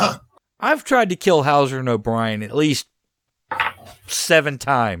 Apparently not. I've tried to kill Hauser and O'Brien at least 7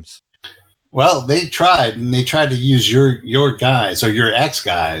 times. Well, they tried, and they tried to use your guys or your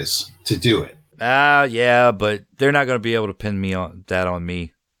ex-guys to do it. Yeah, but they're not going to be able to pin me on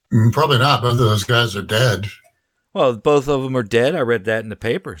me. Probably not. Both of those guys are dead. Well, both of them are dead. I read that in the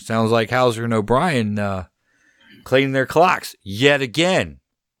paper. Sounds like Hauser and O'Brien cleaning their clocks yet again.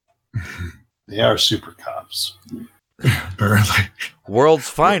 They are super cops. Apparently. World's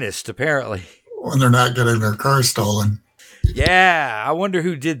finest, apparently. When they're not getting their car stolen. Yeah, I wonder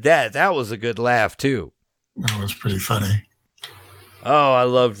who did that. That was a good laugh, too. That was pretty funny. Oh, I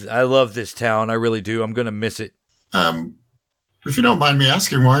love this town. I really do. I'm going to miss it. If you don't mind me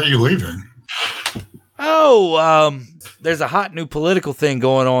asking, why are you leaving? Oh, there's a hot new political thing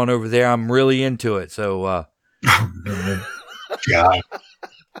going on over there. I'm really into it. So, God.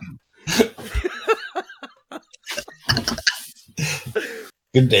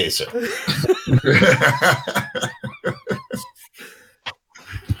 Good day, sir.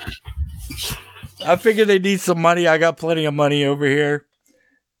 I figure they need some money. I got plenty of money over here.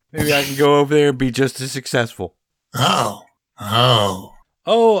 Maybe I can go over there and be just as successful. Oh,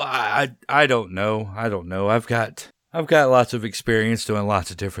 I don't know. I've got lots of experience doing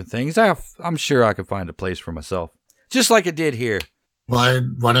lots of different things. I'm sure I could find a place for myself, just like I did here.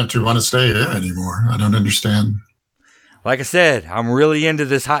 why don't you want to stay here anymore? I don't understand. Like I said, I'm really into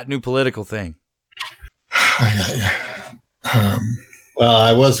this hot new political thing. Well,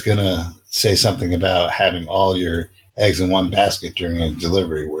 I was going to say something about having all your eggs in one basket during a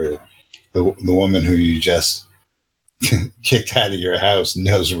delivery where the woman who you just kicked out of your house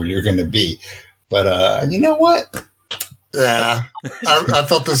knows where you're going to be. But you know what? Yeah, I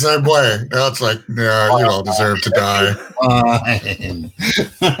felt the same way. Now it's like, yeah, you all deserve to die.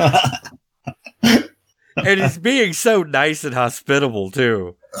 And he's being so nice and hospitable,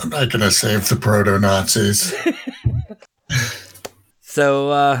 too. I'm not going to save the proto-Nazis.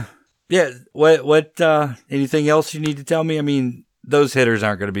 So, yeah, what, anything else you need to tell me? I mean, those hitters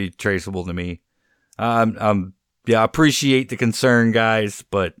aren't going to be traceable to me. Yeah, I appreciate the concern, guys,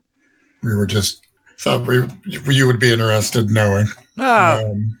 but We were just thought you would be interested in knowing.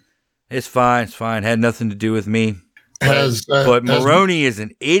 It's fine. Had nothing to do with me. But Maroney is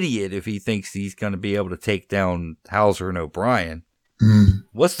an idiot if he thinks he's going to be able to take down Hauser and O'Brien.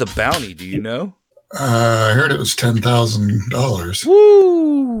 What's the bounty? Do you know? I heard it was $10,000.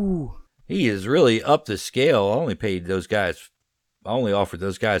 Woo! He is really up the scale. I only offered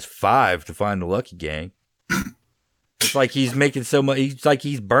those guys $5 to find the Lucky Gang. It's like he's making so much. It's like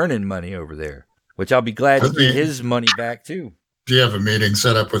he's burning money over there, which I'll be glad to get his money back too. Do you have a meeting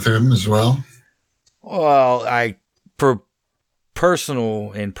set up with him as well? Well, for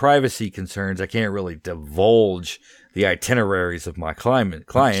personal and privacy concerns, I can't really divulge the itineraries of my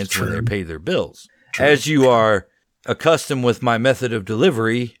clients when they pay their bills. True. As you are accustomed with my method of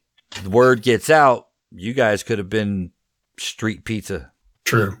delivery, the word gets out, you guys could have been street pizza.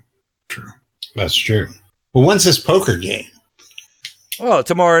 True. That's true. Well, when's this poker game? Well,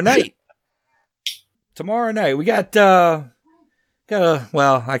 tomorrow night. We got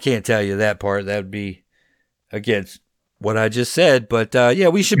well, I can't tell you that part. That would be against what I just said. But yeah,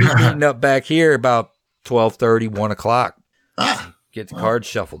 we should be meeting up back here about 12:30, 1 o'clock. Get the cards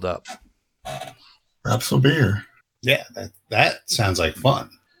shuffled up. Perhaps we'll be here. Yeah, that sounds like fun.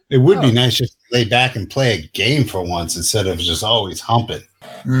 It would be nice just to lay back and play a game for once instead of just always humping.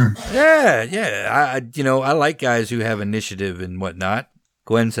 Yeah. I like guys who have initiative and whatnot.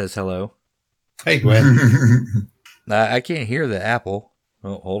 Gwen says hello. Hey, Gwen. I can't hear the apple.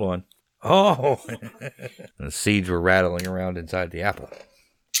 Oh, hold on. Oh, the seeds were rattling around inside the apple.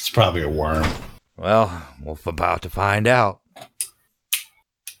 It's probably a worm. Well, we're about to find out.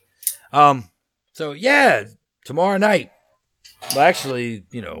 So yeah, tomorrow night. Well, actually,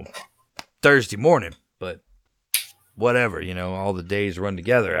 Thursday morning, but whatever, all the days run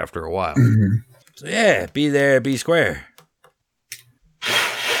together after a while. Mm-hmm. So yeah, be there, be square.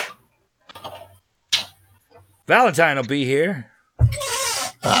 Valentine will be here.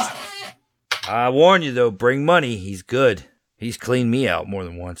 I warn you, though, bring money. He's good. He's cleaned me out more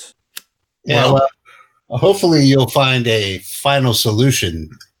than once. Yeah, well, hopefully you'll find a final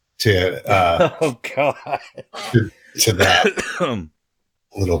solution to oh God. to that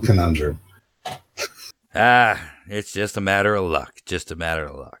little conundrum. It's just a matter of luck.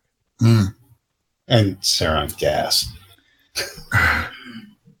 And Sarah on gas.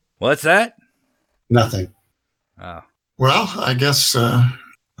 What's that? Nothing. Oh. Well, I guess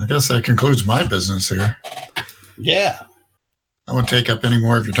that concludes my business here. Yeah. I won't take up any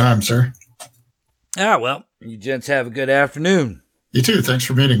more of your time, sir. Well, you gents have a good afternoon. You too. Thanks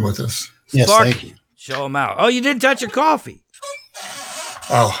for meeting with us. Yes, Sparky, thank you. show him out. Oh, you didn't touch your coffee.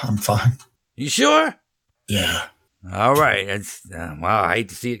 Oh, I'm fine. You sure? Yeah. All right. Wow, I hate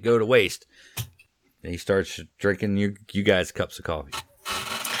to see it go to waste. And he starts drinking you guys' cups of coffee.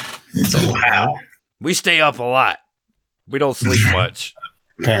 He's a Wow. We stay up a lot. We don't sleep much.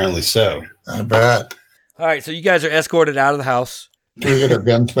 Apparently so. I bet. All right, so you guys are escorted out of the house. Can we get our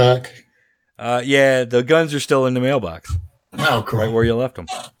guns back? Yeah, the guns are still in the mailbox, Oh, cool. right where you left them.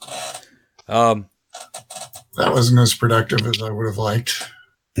 That wasn't as productive as I would have liked.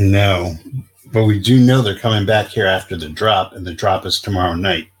 No. But we do know they're coming back here after the drop, and the drop is tomorrow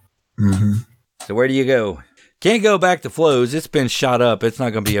night. Mm-hmm. So where do you go? Can't go back to Flo's. It's been shot up. It's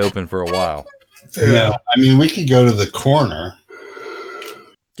not going to be open for a while. No. I mean, we could go to the corner.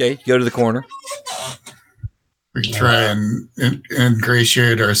 Okay, go to the corner. We can try and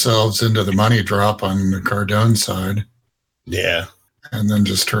ingratiate ourselves into the money drop on the Cardone side Yeah. and then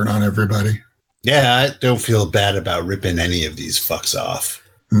just turn on everybody. Yeah, I don't feel bad about ripping any of these fucks off.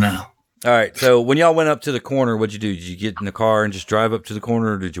 No. All right, so when y'all went up to the corner, what'd you do? Did you get in the car and just drive up to the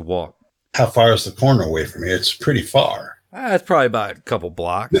corner, or did you walk? How far is the corner away from here? It's pretty far. It's probably about a couple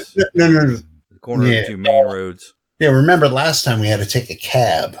blocks. No. The corner of Yeah. the two main roads. Yeah, remember last time we had to take a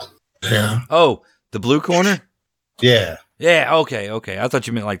cab? Yeah. Oh, the blue corner? Yeah. Yeah, okay. I thought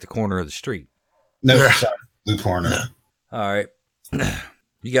you meant like the corner of the street. No, Yeah. sorry. Blue corner. Yeah. All right.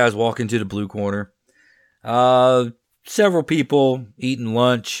 You guys walk into the blue corner. Several people eating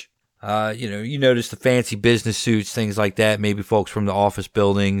lunch. You notice the fancy business suits, things like that. Maybe folks from the office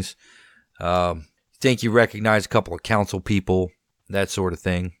buildings. Think you recognize a couple of council people, that sort of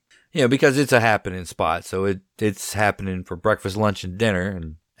thing. Because it's a happening spot. So it's happening for breakfast, lunch, and dinner,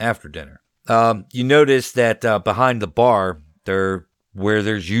 and after dinner. You notice that behind the bar, where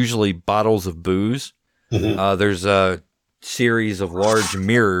there's usually bottles of booze, Mhm. there's a series of large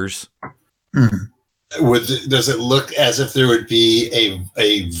mirrors. Does it look as if there would be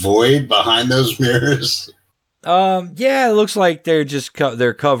a void behind those mirrors? Yeah, it looks like they're just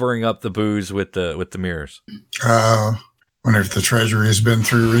they're covering up the booze with the mirrors. Wonder if the Treasury has been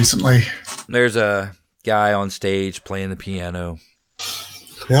through recently. There's a guy on stage playing the piano.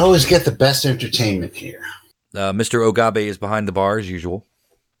 We always get the best entertainment here. Mr. Ogabe is behind the bar as usual.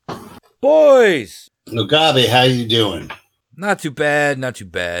 Boys, Ogabe, how you doing? not too bad, not too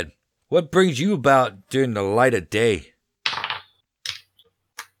bad. What brings you about during the light of day?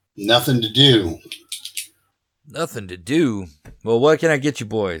 Nothing to do. Nothing to do. Well, what can I get you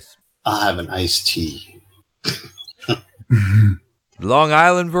boys? I'll have an iced tea. Long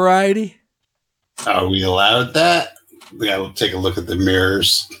Island variety? Are we allowed that? We gotta take a look at the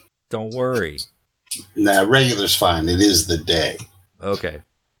mirrors. Don't worry. Nah, regular's fine. It is the day. Okay.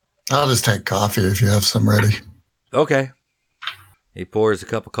 I'll just take coffee if you have some ready. Okay. He pours a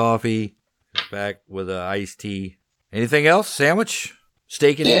cup of coffee, back with an iced tea. Anything else? Sandwich?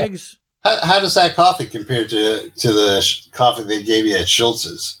 Steak and Yeah. eggs? How does that coffee compare to the coffee they gave you at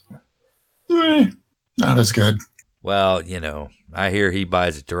Schultz's? Not as good. Well, I hear he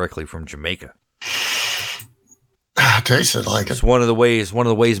buys it directly from Jamaica. Tasted like it. It's one of the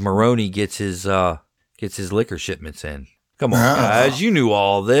ways Maroney gets his liquor shipments in. Come on, Oh. guys, you knew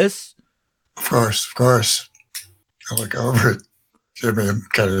all this. Of course. I look over at Jimmy and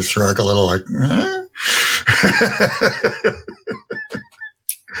kind of shrug a little like,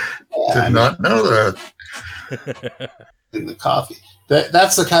 Did not know that. In the coffee.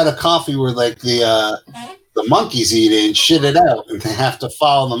 That's the kind of coffee where like the monkeys eat it and shit it out, and they have to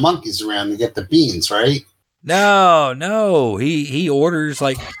follow the monkeys around to get the beans, right? No. He orders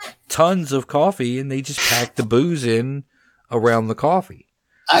like tons of coffee, and they just pack the booze in around the coffee.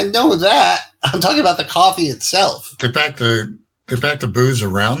 I know that. I'm talking about the coffee itself. They pack the booze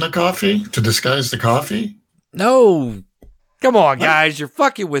around the coffee to disguise the coffee? No, come on, guys, you're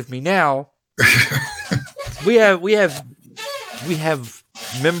fucking with me now. We have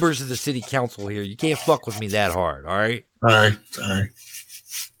members of the city council here. You can't fuck with me that hard, all right? Sorry.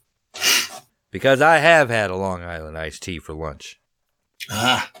 Because I have had a Long Island iced tea for lunch.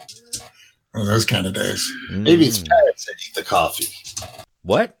 One of those kind of days. Maybe it's parrots that eat the coffee.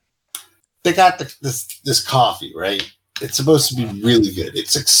 What? They got this coffee, right? It's supposed to be really good.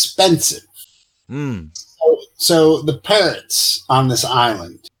 It's expensive. So the parrots on this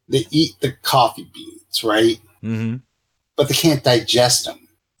island, they eat the coffee beans, right? Mm-hmm. But they can't digest them.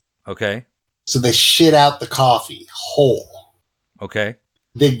 Okay. So they shit out the coffee whole. Okay.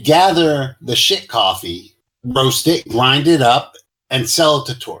 They gather the shit coffee, roast it, grind it up, and sell it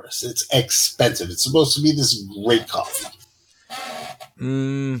to tourists. It's expensive. It's supposed to be this great coffee.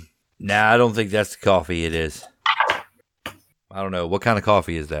 Nah, I don't think that's the coffee it is. I don't know. What kind of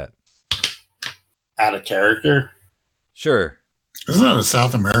coffee is that? Out of character? Sure. Isn't that a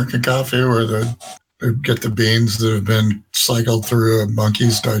South American coffee where they get the beans that have been cycled through a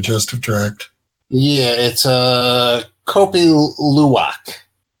monkey's digestive tract? Yeah, it's a Kopi Luwak.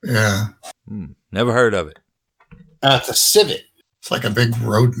 Yeah. Never heard of it. It's a civet. It's like a big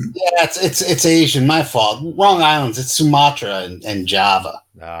rodent. Yeah, it's Asian. My fault. Wrong islands. It's Sumatra and Java,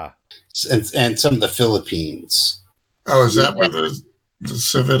 and some of the Philippines. Oh, is that where the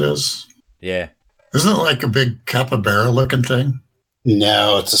civet is? Yeah. Isn't it like a big capybara looking thing?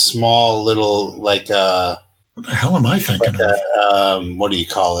 No, it's a small little What the hell am I thinking of? what do you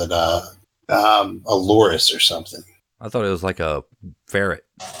call it? A loris or something. I thought it was like a ferret.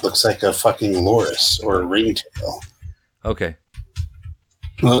 Looks like a fucking loris or a ringtail. Okay.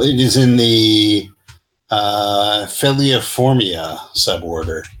 Well, it is in the Feliiformia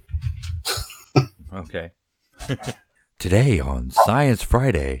suborder. Okay. Today on Science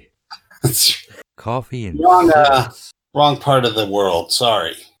Friday, coffee and Wrong part of the world.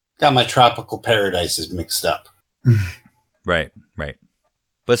 Sorry. Got my tropical paradises mixed up. Right.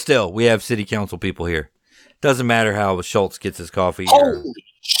 But still, we have city council people here. Doesn't matter how Schultz gets his coffee. Holy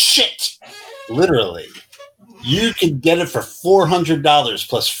shit! Literally. You can get it for $400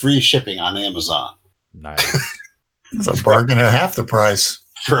 plus free shipping on Amazon. Nice. It's a bargain at half the price.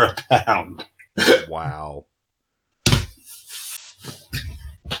 For £1. Wow.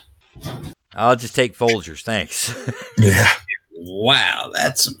 I'll just take Folgers, thanks. Yeah. Wow,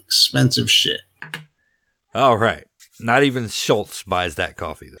 that's some expensive shit. All right. Not even Schultz buys that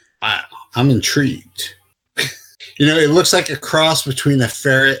coffee, though. Wow, I'm intrigued. It looks like a cross between a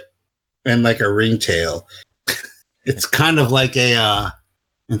ferret and like a ringtail. It's kind of like the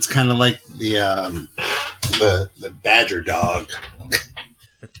badger dog.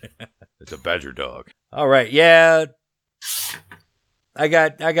 It's a badger dog. All right, yeah. I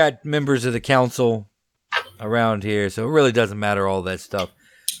got members of the council around here, so it really doesn't matter all that stuff.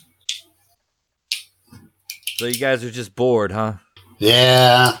 So you guys are just bored, huh?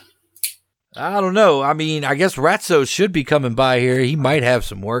 Yeah. I don't know. I mean, I guess Ratso should be coming by here. He might have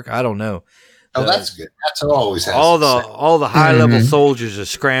some work. I don't know. Oh, that's good. Ratso always has all the high level soldiers are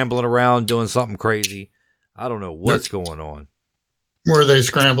scrambling around doing something crazy. I don't know what's going on. Where are they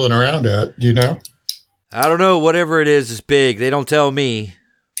scrambling around at? Do you know? I don't know. Whatever it is big. They don't tell me.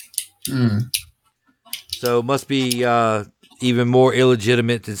 So it must be even more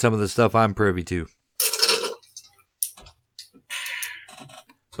illegitimate than some of the stuff I'm privy to.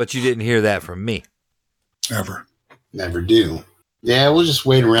 But you didn't hear that from me. Never do. Yeah, we'll just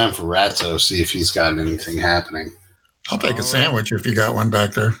wait around for Ratso, see if he's got anything happening. I'll take a sandwich if you got one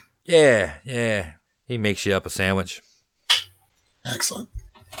back there. Yeah. He makes you up a sandwich. Excellent.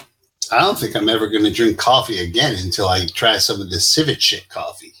 I don't think I'm ever going to drink coffee again until I try some of this civet shit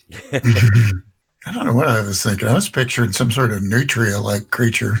coffee. I don't know what I was thinking. I was picturing some sort of nutria-like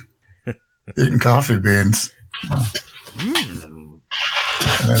creature eating coffee beans and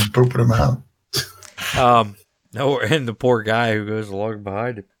then pooping them out. No, and the poor guy who goes along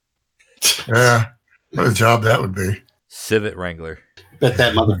behind him. Yeah, what a job that would be. Civet wrangler. Bet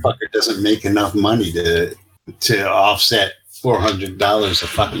that motherfucker doesn't make enough money to offset $400 a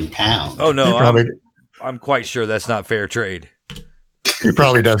fucking pound. Oh no, I'm quite sure that's not fair trade. He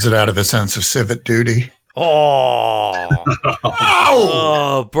probably does it out of a sense of civic duty. Oh,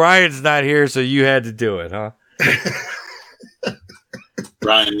 Brian's not here, so you had to do it, huh?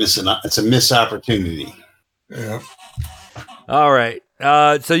 Brian, it's a missed opportunity. Yeah. All right.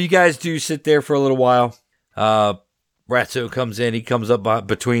 So you guys do sit there for a little while. Ratso comes in. He comes up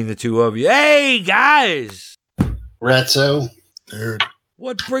between the two of you. Hey, guys. Ratso? Dude.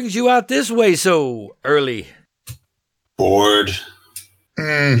 What brings you out this way so early? Bored.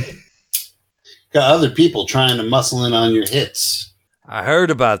 Got other people trying to muscle in on your hits. I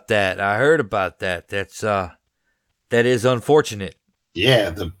heard about that. That's that is unfortunate. Yeah,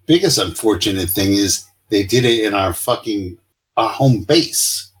 the biggest unfortunate thing is they did it in our home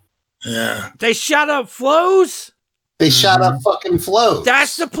base. Yeah. They shot up Flo's? They shot up fucking Flo's.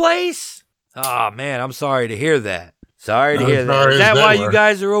 That's the place? Oh, man, I'm sorry to hear that. Sorry to hear that. Sorry Is that why you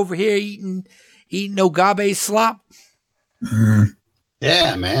guys are over here eating Ogabe slop?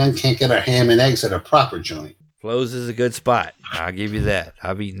 Yeah, man. Can't get our ham and eggs at a proper joint. Flo's is a good spot. I'll give you that.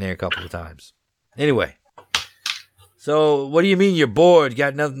 I've eaten there a couple of times. Anyway. So, what do you mean you're bored?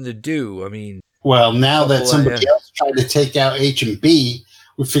 Got nothing to do? I mean... Well, now that somebody else tried to take out H&B,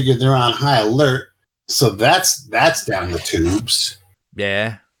 we figured they're on high alert. So that's down the tubes.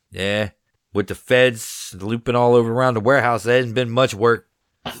 Yeah. With the feds looping all over around the warehouse, there hasn't been much work.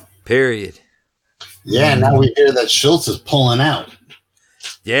 Period. Yeah, now we hear that Schultz is pulling out.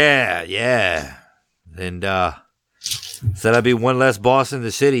 Yeah. And said I'd be one less boss in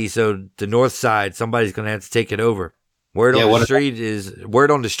the city, so the north side, somebody's going to have to take it over. Word on the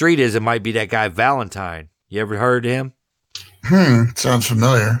street is it might be that guy Valentine. You ever heard of him? Sounds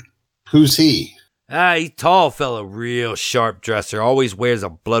familiar. Who's he? He's tall fella, real sharp dresser. Always wears a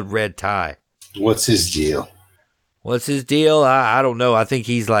blood red tie. What's his deal? What's his deal? I don't know. I think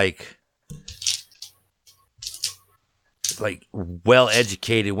he's like well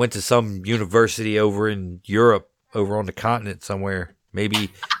educated. Went to some university over in Europe, over on the continent somewhere. Maybe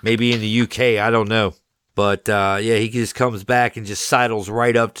in the UK. I don't know. But yeah, he just comes back and just sidles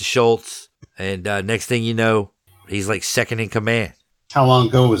right up to Schultz. And next thing you know, he's like second in command. How long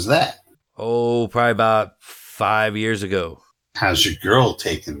ago was that? Oh, probably about 5 years ago. How's your girl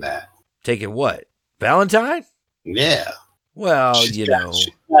taking that? Taking what? Valentine? Yeah. Well, She's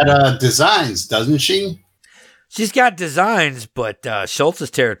got designs, doesn't she? She's got designs, but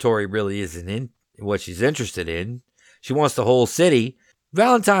Schultz's territory really isn't in what she's interested in. She wants the whole city.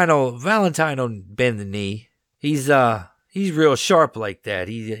 Valentine don't bend the knee. He's real sharp like that.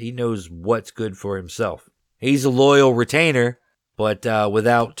 He knows what's good for himself. He's a loyal retainer, but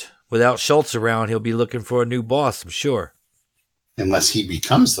without Schultz around, he'll be looking for a new boss, I'm sure. Unless he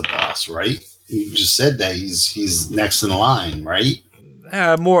becomes the boss, right? You just said that he's next in line, right?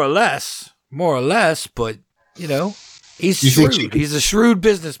 More or less, but you know, he's shrewd. He's a shrewd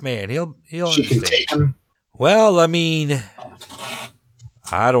businessman. He'll She understand. can take him. Well, I mean,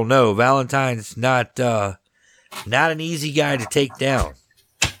 I don't know. Valentine's not an easy guy to take down.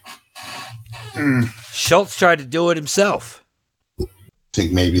 Schultz tried to do it himself.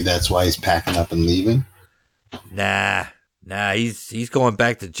 Think maybe that's why he's packing up and leaving? Nah, he's going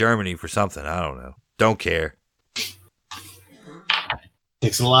back to Germany for something. I don't know. Don't care.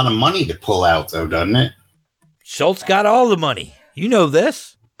 Takes a lot of money to pull out, though, doesn't it? Schultz got all the money. You know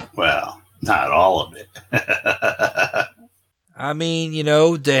this. Well, not all of it. I mean, you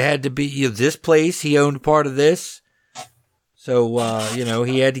know, there had to be this place. He owned part of this. So, you know,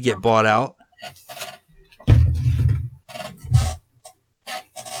 he had to get bought out.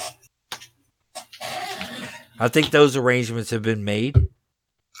 I think those arrangements have been made.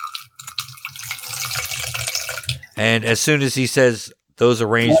 And as soon as he says those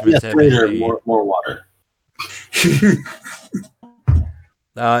arrangements have been made, more water.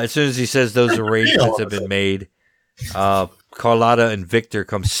 as soon as he says those arrangements have been made, Carlotta and Victor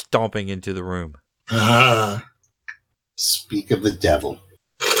come stomping into the room. Speak of the devil.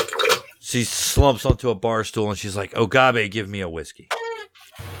 She slumps onto a bar stool and she's like, "Ogabe, give me a whiskey."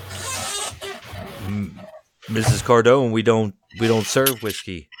 Mrs. Cardone, we don't serve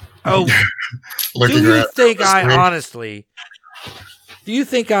whiskey. Oh, do you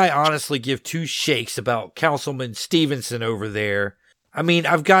think I honestly give two shakes about Councilman Stevenson over there? I mean,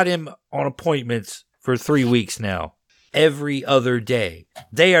 I've got him on appointments for 3 weeks now. Every other day.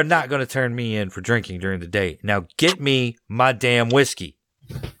 They are not going to turn me in for drinking during the day. Now get me my damn whiskey.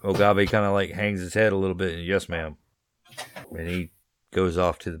 Ogabe kind of like hangs his head a little bit and yes, ma'am. And he goes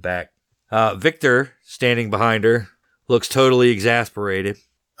off to the back. Victor, standing behind her, looks totally exasperated.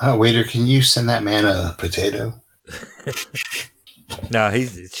 Waiter, can you send that man a potato? No,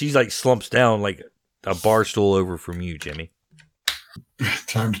 she's like slumps down like a bar stool over from you, Jimmy.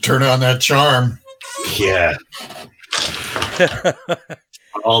 Time to turn on that charm. Yeah.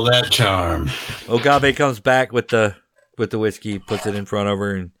 All that charm. Ogabe comes back with the whiskey, puts it in front of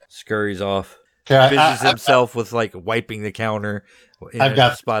her, and scurries off. Yeah, Busies himself with like wiping the counter in I've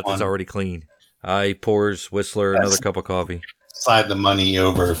got a spot that's already clean. He pours Whistler another cup of coffee. Slide the money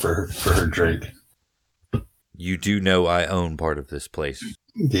over for her drink. You do know I own part of this place.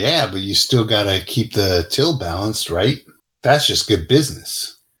 Yeah, but you still got to keep the till balanced, right? That's just good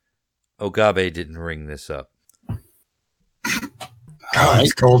business. Ogabe didn't ring this up. God,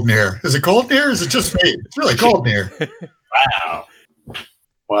 it's cold in here. Is it cold in here? Or is it just me? It's really cold in here. Wow.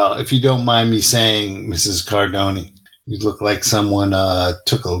 Well, if you don't mind me saying, Mrs. Cardone, you look like someone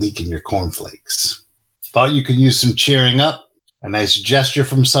took a leak in your cornflakes. Thought you could use some cheering up. A nice gesture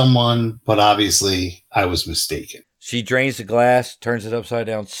from someone, but obviously I was mistaken. She drains the glass, turns it upside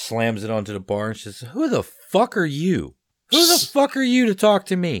down, slams it onto the bar, and says, "Who the fuck are you? Who the fuck are you to talk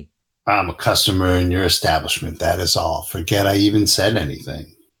to me?" I'm a customer in your establishment, that is all. Forget I even said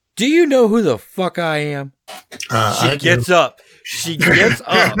anything. Do you know who the fuck I am? She gets up. She gets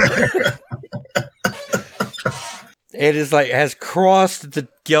up. It is like, has crossed the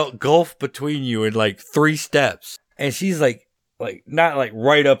gulf between you in like 3 steps. And she's like, not like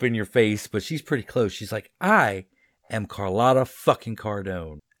right up in your face, but she's pretty close. She's like, "I am Carlotta fucking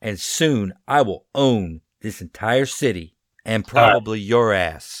Cardone. And soon I will own this entire city and probably your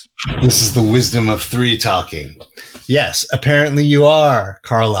ass." This is the wisdom of 3 talking. Yes, apparently you are,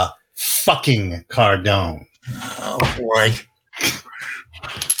 Carla fucking Cardone. Oh, boy.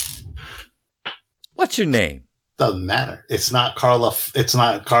 What's your name? Doesn't matter. It's not Carla. It's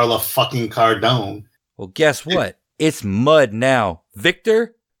not Carla fucking Cardone. Well, guess what? It's Mud now.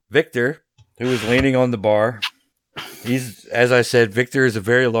 Victor, who is leaning on the bar. He's, as I said, Victor is a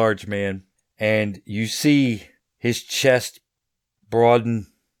very large man, and you see his chest broaden,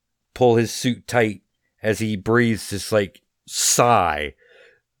 pull his suit tight as he breathes this like sigh.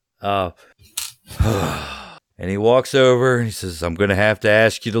 And he walks over and he says, "I'm going to have to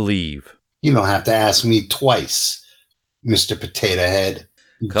ask you to leave." You don't have to ask me twice, Mr. Potato Head.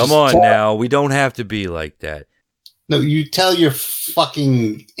 Come on now. We don't have to be like that. No, you tell your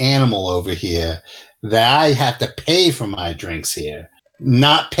fucking animal over here that I have to pay for my drinks here,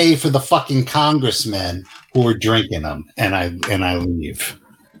 not pay for the fucking congressmen who are drinking them, and I leave.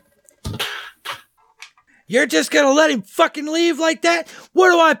 You're just going to let him fucking leave like that?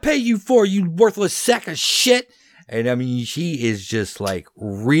 What do I pay you for, you worthless sack of shit? And I mean, she is just like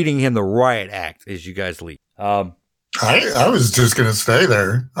reading him the riot act as you guys leave. I was just going to stay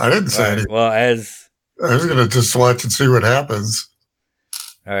there. I didn't say anything. Well, I was going to just watch and see what happens.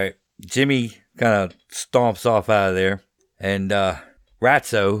 All right. Jimmy kind of stomps off out of there. And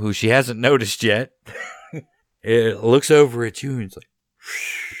Ratso, who she hasn't noticed yet, it looks over at you and it's like,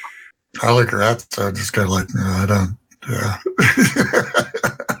 I look at Ratso, just kind of like, no, I don't. Yeah.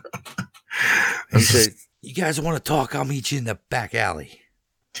 He said, "You guys want to talk? I'll meet you in the back alley."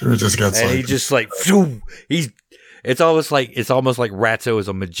 So just gets and he just like, it's almost like Ratso is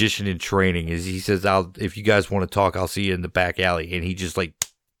a magician in training. As he says, if you guys want to talk, I'll see you in the back alley. And he just like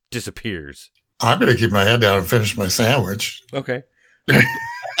disappears. I'm going to keep my head down and finish my sandwich. Okay. You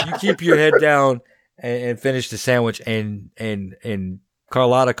keep your head down and finish the sandwich, and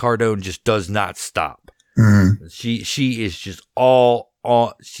Carlotta Cardone just does not stop. Mm-hmm. She is just all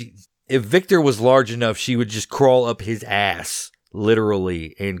if Victor was large enough, she would just crawl up his ass,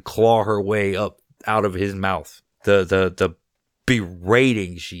 literally, and claw her way up out of his mouth. The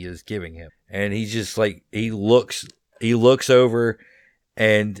berating she is giving him. And he's just like, he looks over,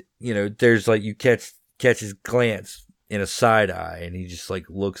 and, you know, there's like, you catch his glance in a side eye, and he just like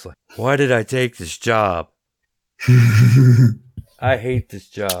looks like, why did I take this job? I hate this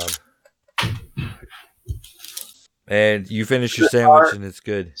job. And you finish your sandwich and it's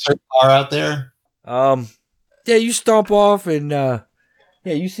good. Is there a car out there? Yeah, you stomp off and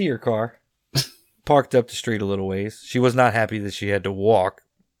you see her car parked up the street a little ways. She was not happy that she had to walk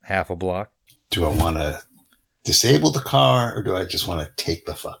half a block. Do I want to disable the car, or do I just want to take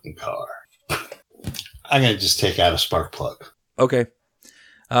the fucking car? I'm going to just take out a spark plug. Okay.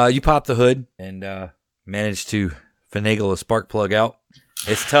 You pop the hood and manage to finagle a spark plug out.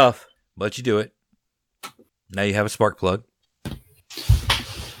 It's tough, but you do it. Now you have a spark plug.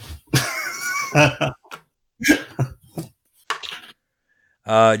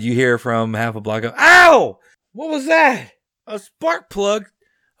 You hear from half a block of, "Ow! What was that? A spark plug?"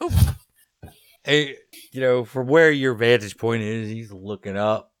 Oh. Hey, you know, from where your vantage point is, he's looking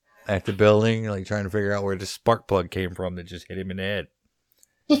up at the building, like trying to figure out where the spark plug came from that just hit him in the head.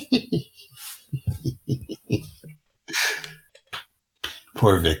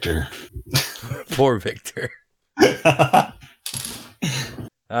 Poor Victor. Poor Victor.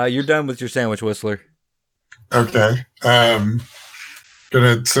 You're done with your sandwich, Whistler. Okay.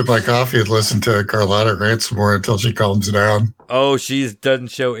 Gonna sip my coffee and listen to Carlotta rant some more until she calms down. Oh, she doesn't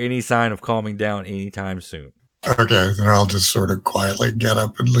show any sign of calming down anytime soon. Okay, then I'll just sort of quietly get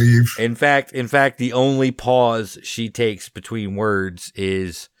up and leave. In fact, the only pause she takes between words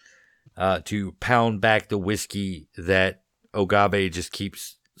is to pound back the whiskey that Ogabe just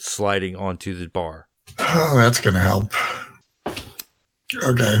keeps sliding onto the bar. Oh, that's gonna help.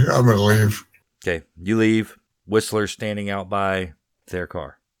 Okay, I'm gonna leave. Okay, you leave. Whistler standing out by their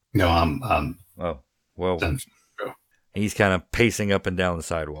car. No, I'm Oh, well, done. he's kind of pacing up and down the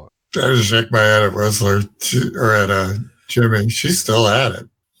sidewalk. I just shake my head at Whistler or at Jimmy. She's still at it.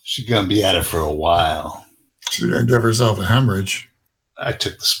 She's gonna be at it for a while. She's gonna give herself a hemorrhage. I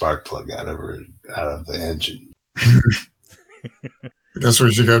took the spark plug out of the engine. I guess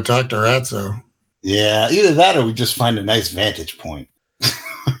we should go talk to Ratso. Yeah, either that or we just find a nice vantage point.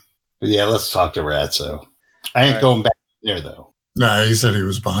 But yeah, let's talk to Ratso. I ain't going back there though. No, he said he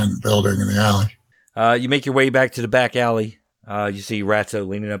was behind the building in the alley. You make your way back to the back alley. You see Ratso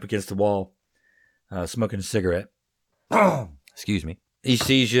leaning up against the wall, smoking a cigarette. Excuse me. He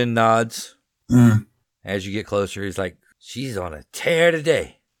sees you and nods. Mm. As you get closer, he's like, "She's on a tear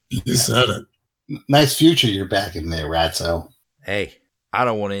today." You said it. Nice future you're back in there, Ratso. Hey, I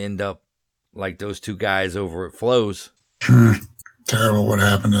don't want to end up like those two guys over at Flo's. Terrible what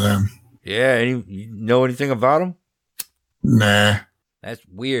happened to them. Yeah, you know anything about them? Nah. That's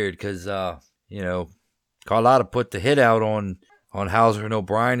weird because, Carlotta put the hit out on Hauser and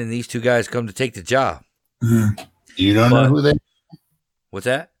O'Brien, and these two guys come to take the job. Mm. You don't know who they What's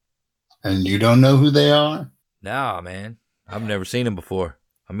that? And you don't know who they are? Nah, man. I've never seen them before.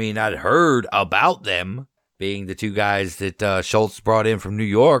 I mean, I'd heard about them being the two guys that Schultz brought in from New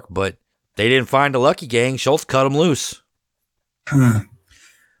York, but they didn't find the Lucky Gang. Schultz cut them loose.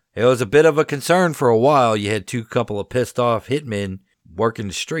 It was a bit of a concern for a while. You had couple of pissed off hitmen working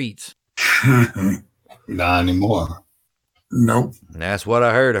the streets. Not anymore. Nope. And that's what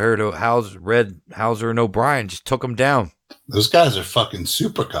I heard. I heard Hauser and O'Brien just took them down. Those guys are fucking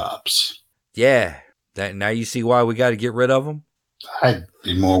super cops. Yeah. Now you see why we got to get rid of them? I'd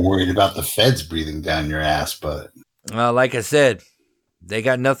be more worried about the feds breathing down your ass, but... Like I said, they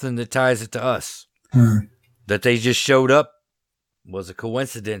got nothing that ties it to us. That they just showed up was a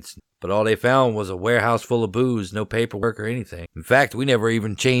coincidence, but all they found was a warehouse full of booze, no paperwork or anything. In fact, we never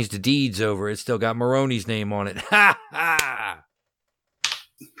even changed the deeds over. It still got Maroney's name on it. Ha ha!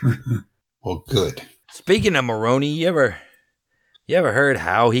 Well, good. Speaking of Maroney, you ever heard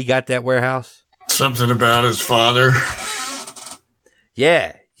how he got that warehouse? Something about his father.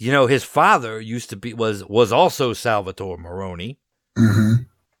 Yeah, his father was also Salvatore Maroney,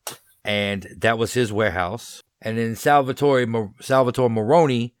 and that was his warehouse. And then Salvatore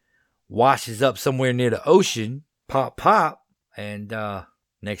Maroney washes up somewhere near the ocean, pop, and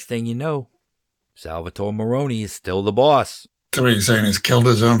next thing you know, Salvatore Maroney is still the boss. So what are you saying? He's killed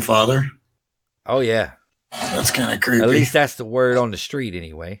his own father? Oh, yeah. That's kind of creepy. At least that's the word on the street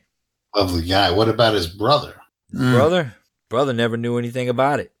anyway. Lovely guy. What about his brother? Brother never knew anything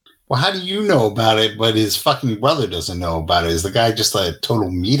about it. Well, how do you know about it, but his fucking brother doesn't know about it? Is the guy just like a total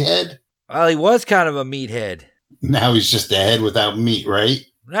meathead? Well, he was kind of a meathead. Now he's just a head without meat, right?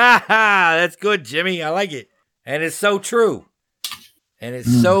 Ah, that's good, Jimmy. I like it. And it's so true. And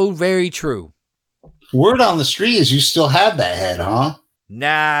it's so very true. Word on the street is you still have that head, huh?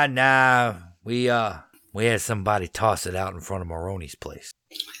 Nah. We had somebody toss it out in front of Maroney's place.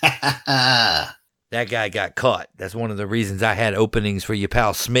 That guy got caught. That's one of the reasons I had openings for your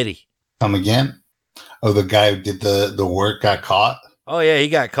pal Smitty. Come again? Oh, the guy who did the work got caught? Oh, yeah, he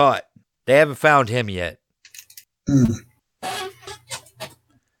got caught. They haven't found him yet.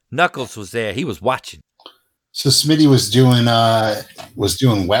 Knuckles was there. He was watching. So Smitty was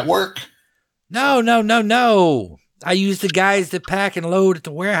doing wet work? No. I used the guys that pack and load at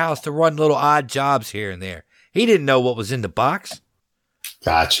the warehouse to run little odd jobs here and there. He didn't know what was in the box.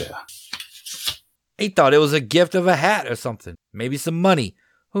 Gotcha. He thought it was a gift of a hat or something. Maybe some money.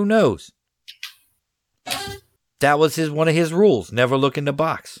 Who knows? That was one of his rules. Never look in the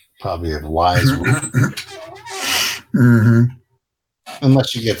box. Probably a wise rule.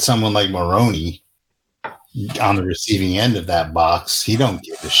 Unless you get someone like Maroney on the receiving end of that box. He don't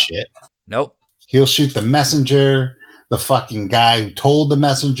give a shit. Nope. He'll shoot the messenger, the fucking guy who told the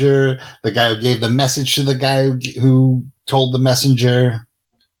messenger, the guy who gave the message to the guy who told the messenger.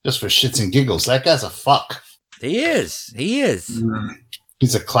 Just for shits and giggles. That guy's a fuck. He is. He's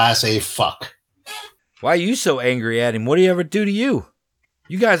a class A fuck. Why are you so angry at him? What did he ever do to you?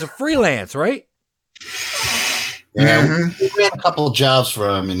 You guys are freelance, right? Yeah, we had a couple of jobs for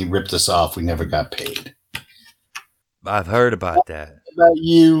him and he ripped us off. We never got paid. I've heard about that. What about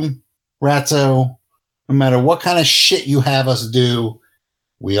you, Ratzo? No matter what kind of shit you have us do,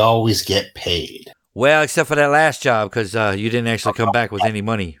 we always get paid. Well, except for that last job, because you didn't actually come back with any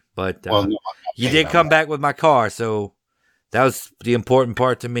money. But No, you did come back with my car, so that was the important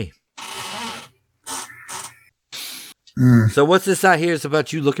part to me. So what's this I hear is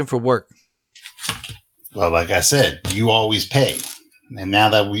about you looking for work? Well, like I said, you always pay. And now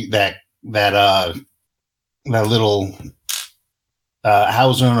that that little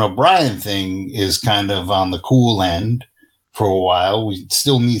Hauser and O'Brien thing is kind of on the cool end for a while, we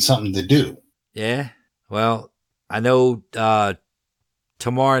still need something to do. Yeah. Well, I know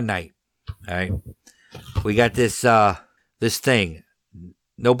tomorrow night, all right, we got this thing.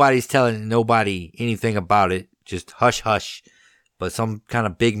 Nobody's telling nobody anything about it. Just hush, hush. But some kind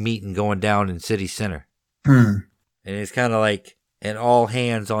of big meeting going down in City Center. And it's kind of like an all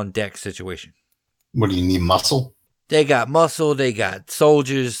hands on deck situation. What do you need, muscle? They got muscle. They got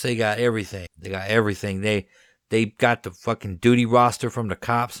soldiers. They got everything. They got the fucking duty roster from the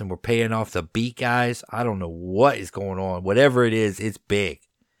cops and we're paying off the beat guys. I don't know what is going on. Whatever it is, it's big.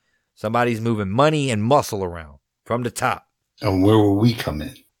 Somebody's moving money and muscle around from the top. And where will we come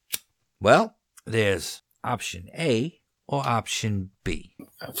in? Well, there's option A or option B.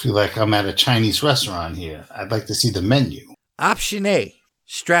 I feel like I'm at a Chinese restaurant here. I'd like to see the menu. Option A,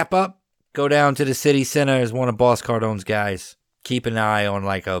 strap up, go down to the city center as one of Boss Cardone's guys. Keep an eye on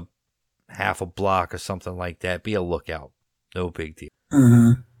like a half a block or something like that. Be a lookout. No big deal.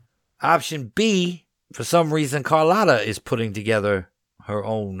 Mm-hmm. Option B, for some reason, Carlotta is putting together her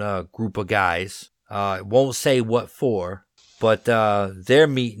own group of guys. Won't say what for, but they're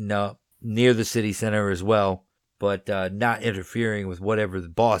meeting up near the city center as well, but not interfering with whatever the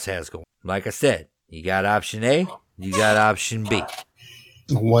boss has going. Like I said, you got option A, you got option B.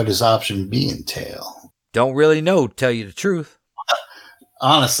 What does option B entail? Don't really know, tell you the truth.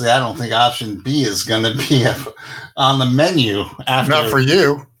 Honestly, I don't think option B is going to be on the menu after. Not for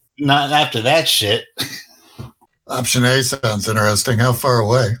you. Not after that shit. Option A sounds interesting. How far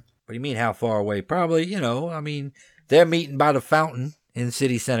away? What do you mean, how far away? Probably, they're meeting by the fountain in the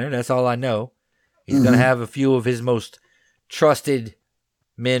city center. That's all I know. He's going to have a few of his most trusted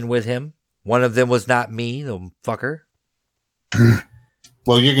men with him. One of them was not me, the fucker.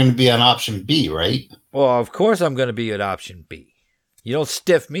 Well, you're going to be on option B, right? Well, of course I'm going to be at option B. You don't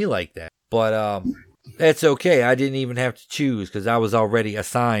stiff me like that. But that's okay. I didn't even have to choose because I was already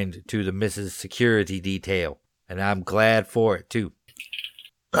assigned to the Mrs. Security detail. And I'm glad for it, too.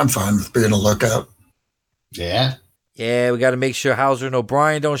 I'm fine with being a lookout. Yeah? Yeah, we got to make sure Hauser and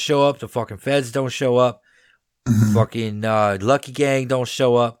O'Brien don't show up. The fucking feds don't show up. Fucking Lucky Gang don't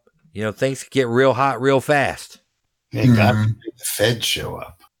show up. Things could get real hot real fast. Yeah, God forbid the feds show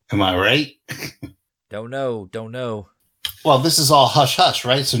up. Am I right? Don't know. Well, this is all hush-hush,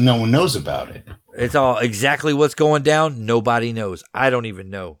 right? So no one knows about it. It's all exactly what's going down. Nobody knows. I don't even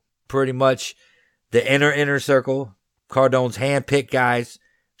know. Pretty much the inner circle, Cardone's hand-picked guys,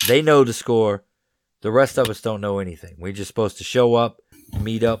 they know the score. The rest of us don't know anything. We're just supposed to show up,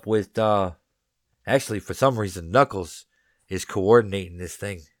 meet up with, actually, for some reason, Knuckles is coordinating this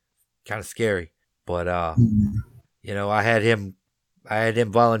thing. Kind of scary. But, I had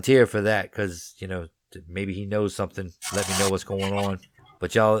him volunteer for that because, maybe he knows something. Let me know what's going on.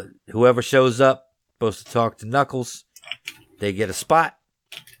 But y'all, whoever shows up, supposed to talk to Knuckles. They get a spot,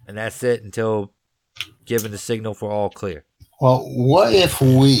 and that's it until given the signal for all clear. Well, what if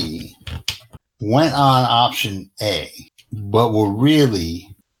we went on option A, but were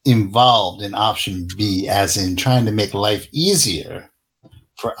really involved in option B, as in trying to make life easier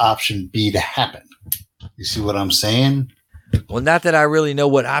for option B to happen? You see what I'm saying? Well, not that I really know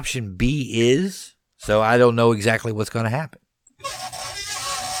what option B is, so I don't know exactly what's going to happen.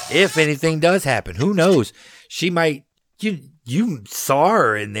 If anything does happen, who knows? She might, you saw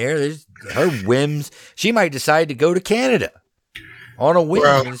her in there. There's her whims. She might decide to go to Canada on a whim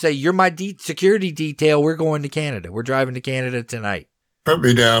and say, you're my security detail. We're going to Canada. We're driving to Canada tonight. Put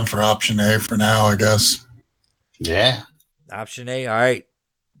me down for option A for now, I guess. Yeah. Option A. All right.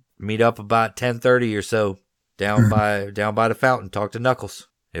 Meet up about 10:30 or so down by the fountain. Talk to Knuckles.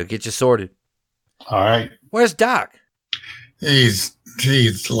 He'll get you sorted. All right. Where's Doc? He's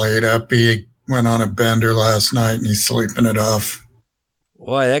laid up. He went on a bender last night and he's sleeping it off.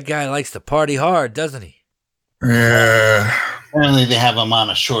 Boy, that guy likes to party hard, doesn't he? Yeah. Apparently they have him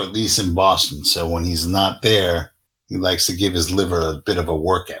on a short lease in Boston, so when he's not there, he likes to give his liver a bit of a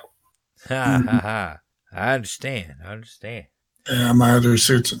workout. Ha ha ha. I understand. Yeah, my other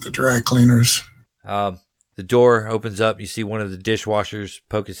suit's at the dry cleaners. The door opens up. You see one of the dishwashers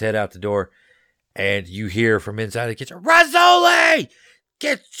poke his head out the door, and you hear from inside the kitchen, Razzoli!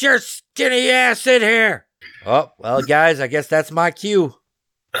 Get your skinny ass in here! Oh, well, guys, I guess that's my cue.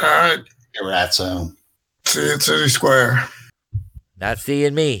 All right. Ratso. See you at City Square. Not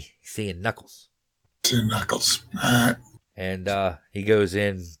seeing me. Seeing Knuckles. See Knuckles. All right. And he goes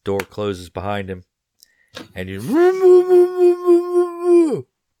in. Door closes behind him. And you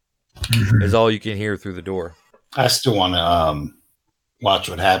is all you can hear through the door. I still want to watch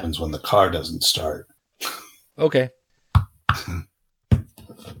what happens when the car doesn't start. Okay.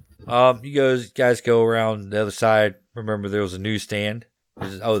 You guys go around the other side. Remember, there was a newsstand.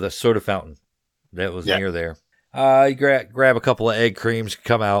 The soda fountain that was near there. You grab a couple of egg creams,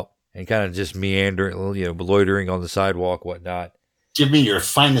 come out, and kind of just meander, loitering on the sidewalk, whatnot. Give me your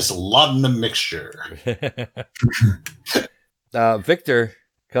finest laudanum mixture. Victor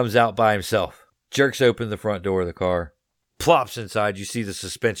comes out by himself, jerks open the front door of the car, plops inside. You see the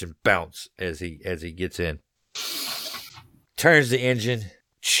suspension bounce as he gets in. Turns the engine,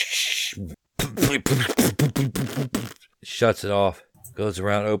 shuts it off, goes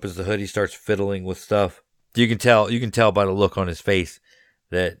around, opens the hood. He starts fiddling with stuff. You can tell by the look on his face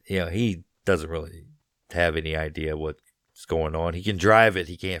that he doesn't really have any idea what's going on. He can drive it,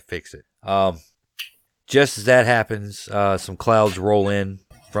 he can't fix it. Just as that happens, some clouds roll in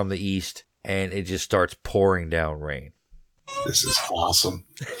from the east, and it just starts pouring down rain. This is awesome.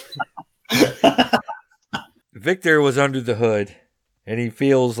 Victor was under the hood, and he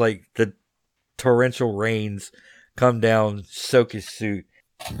feels like torrential rains come down, soak his suit.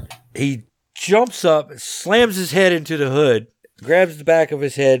 He jumps up, slams his head into the hood, grabs the back of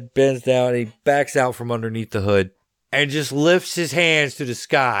his head, bends down, and he backs out from underneath the hood and just lifts his hands to the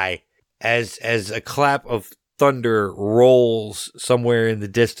sky as a clap of thunder rolls somewhere in the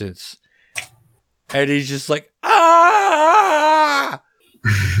distance. And he's just like, ah!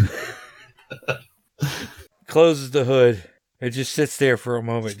 Closes the hood and just sits there for a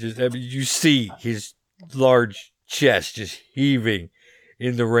moment. You see his large chest just heaving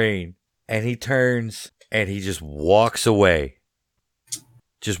in the rain. And he turns and he just walks away.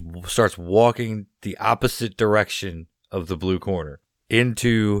 Just starts walking the opposite direction of the blue corner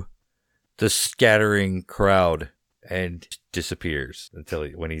into the scattering crowd and disappears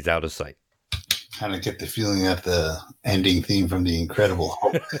when he's out of sight. Kind of get the feeling that the ending theme from The Incredible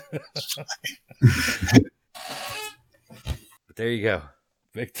Hulk. But there you go.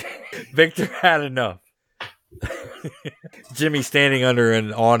 Victor had enough. Jimmy standing under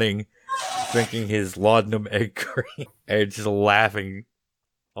an awning, drinking his laudanum egg cream and just laughing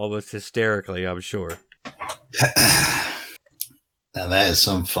almost hysterically, I'm sure. Now that is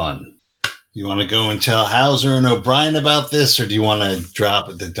some fun. You want to go and tell Hauser and O'Brien about this, or do you want to drop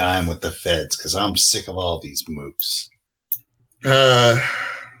at the dime with the feds? Because I'm sick of all these mooks. I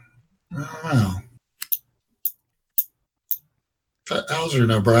don't know. Hauser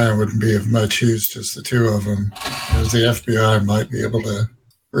and O'Brien wouldn't be of much use, just the two of them, because the FBI might be able to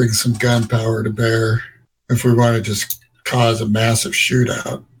bring some gunpowder to bear if we want to just cause a massive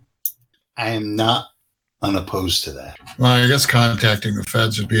shootout. I am not unopposed to that. Well, I guess contacting the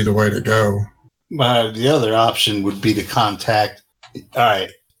feds would be the way to go. But the other option would be to contact. All right.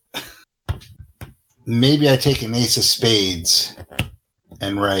 Maybe I take an ace of spades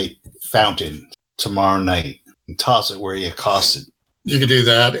and write Fountain tomorrow night and toss it where he accosted. You could do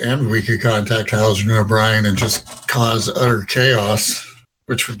that, and we could contact Hauser and O'Brien and just cause utter chaos,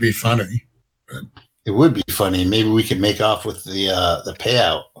 which would be funny. But it would be funny. Maybe we could make off with the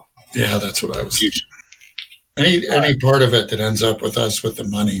payout. Yeah, that's what I was thinking. Any part of it that ends up with us with the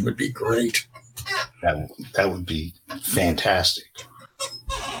money would be great. That would be fantastic.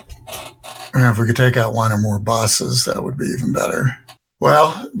 And if we could take out one or more bosses, that would be even better.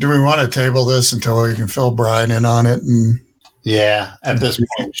 Well, do we want to table this until we can fill Brian in on it? And yeah, at this point,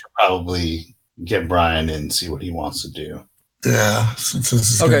 we should probably get Brian in and see what he wants to do. Yeah, since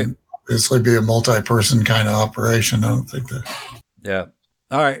this is going to obviously be a multi-person kind of operation, I don't think that. Yeah.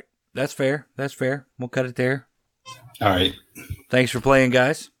 All right. That's fair. We'll cut it there. All right. Thanks for playing,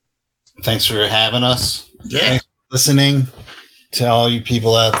 guys. Thanks for having us. Yeah. Thanks for listening to all you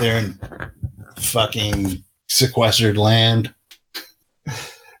people out there in fucking sequestered land.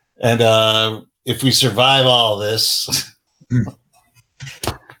 And if we survive all this,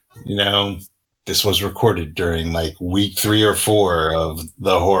 this was recorded during like week 3 or 4 of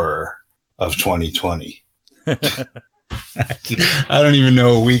the horror of 2020. I don't even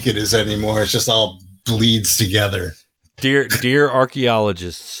know what week it is anymore. It's just all bleeds together. Dear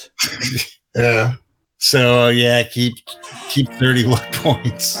archaeologists. Yeah. So keep 30 luck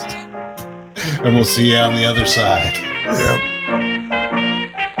points. And we'll see you on the other side. Yep.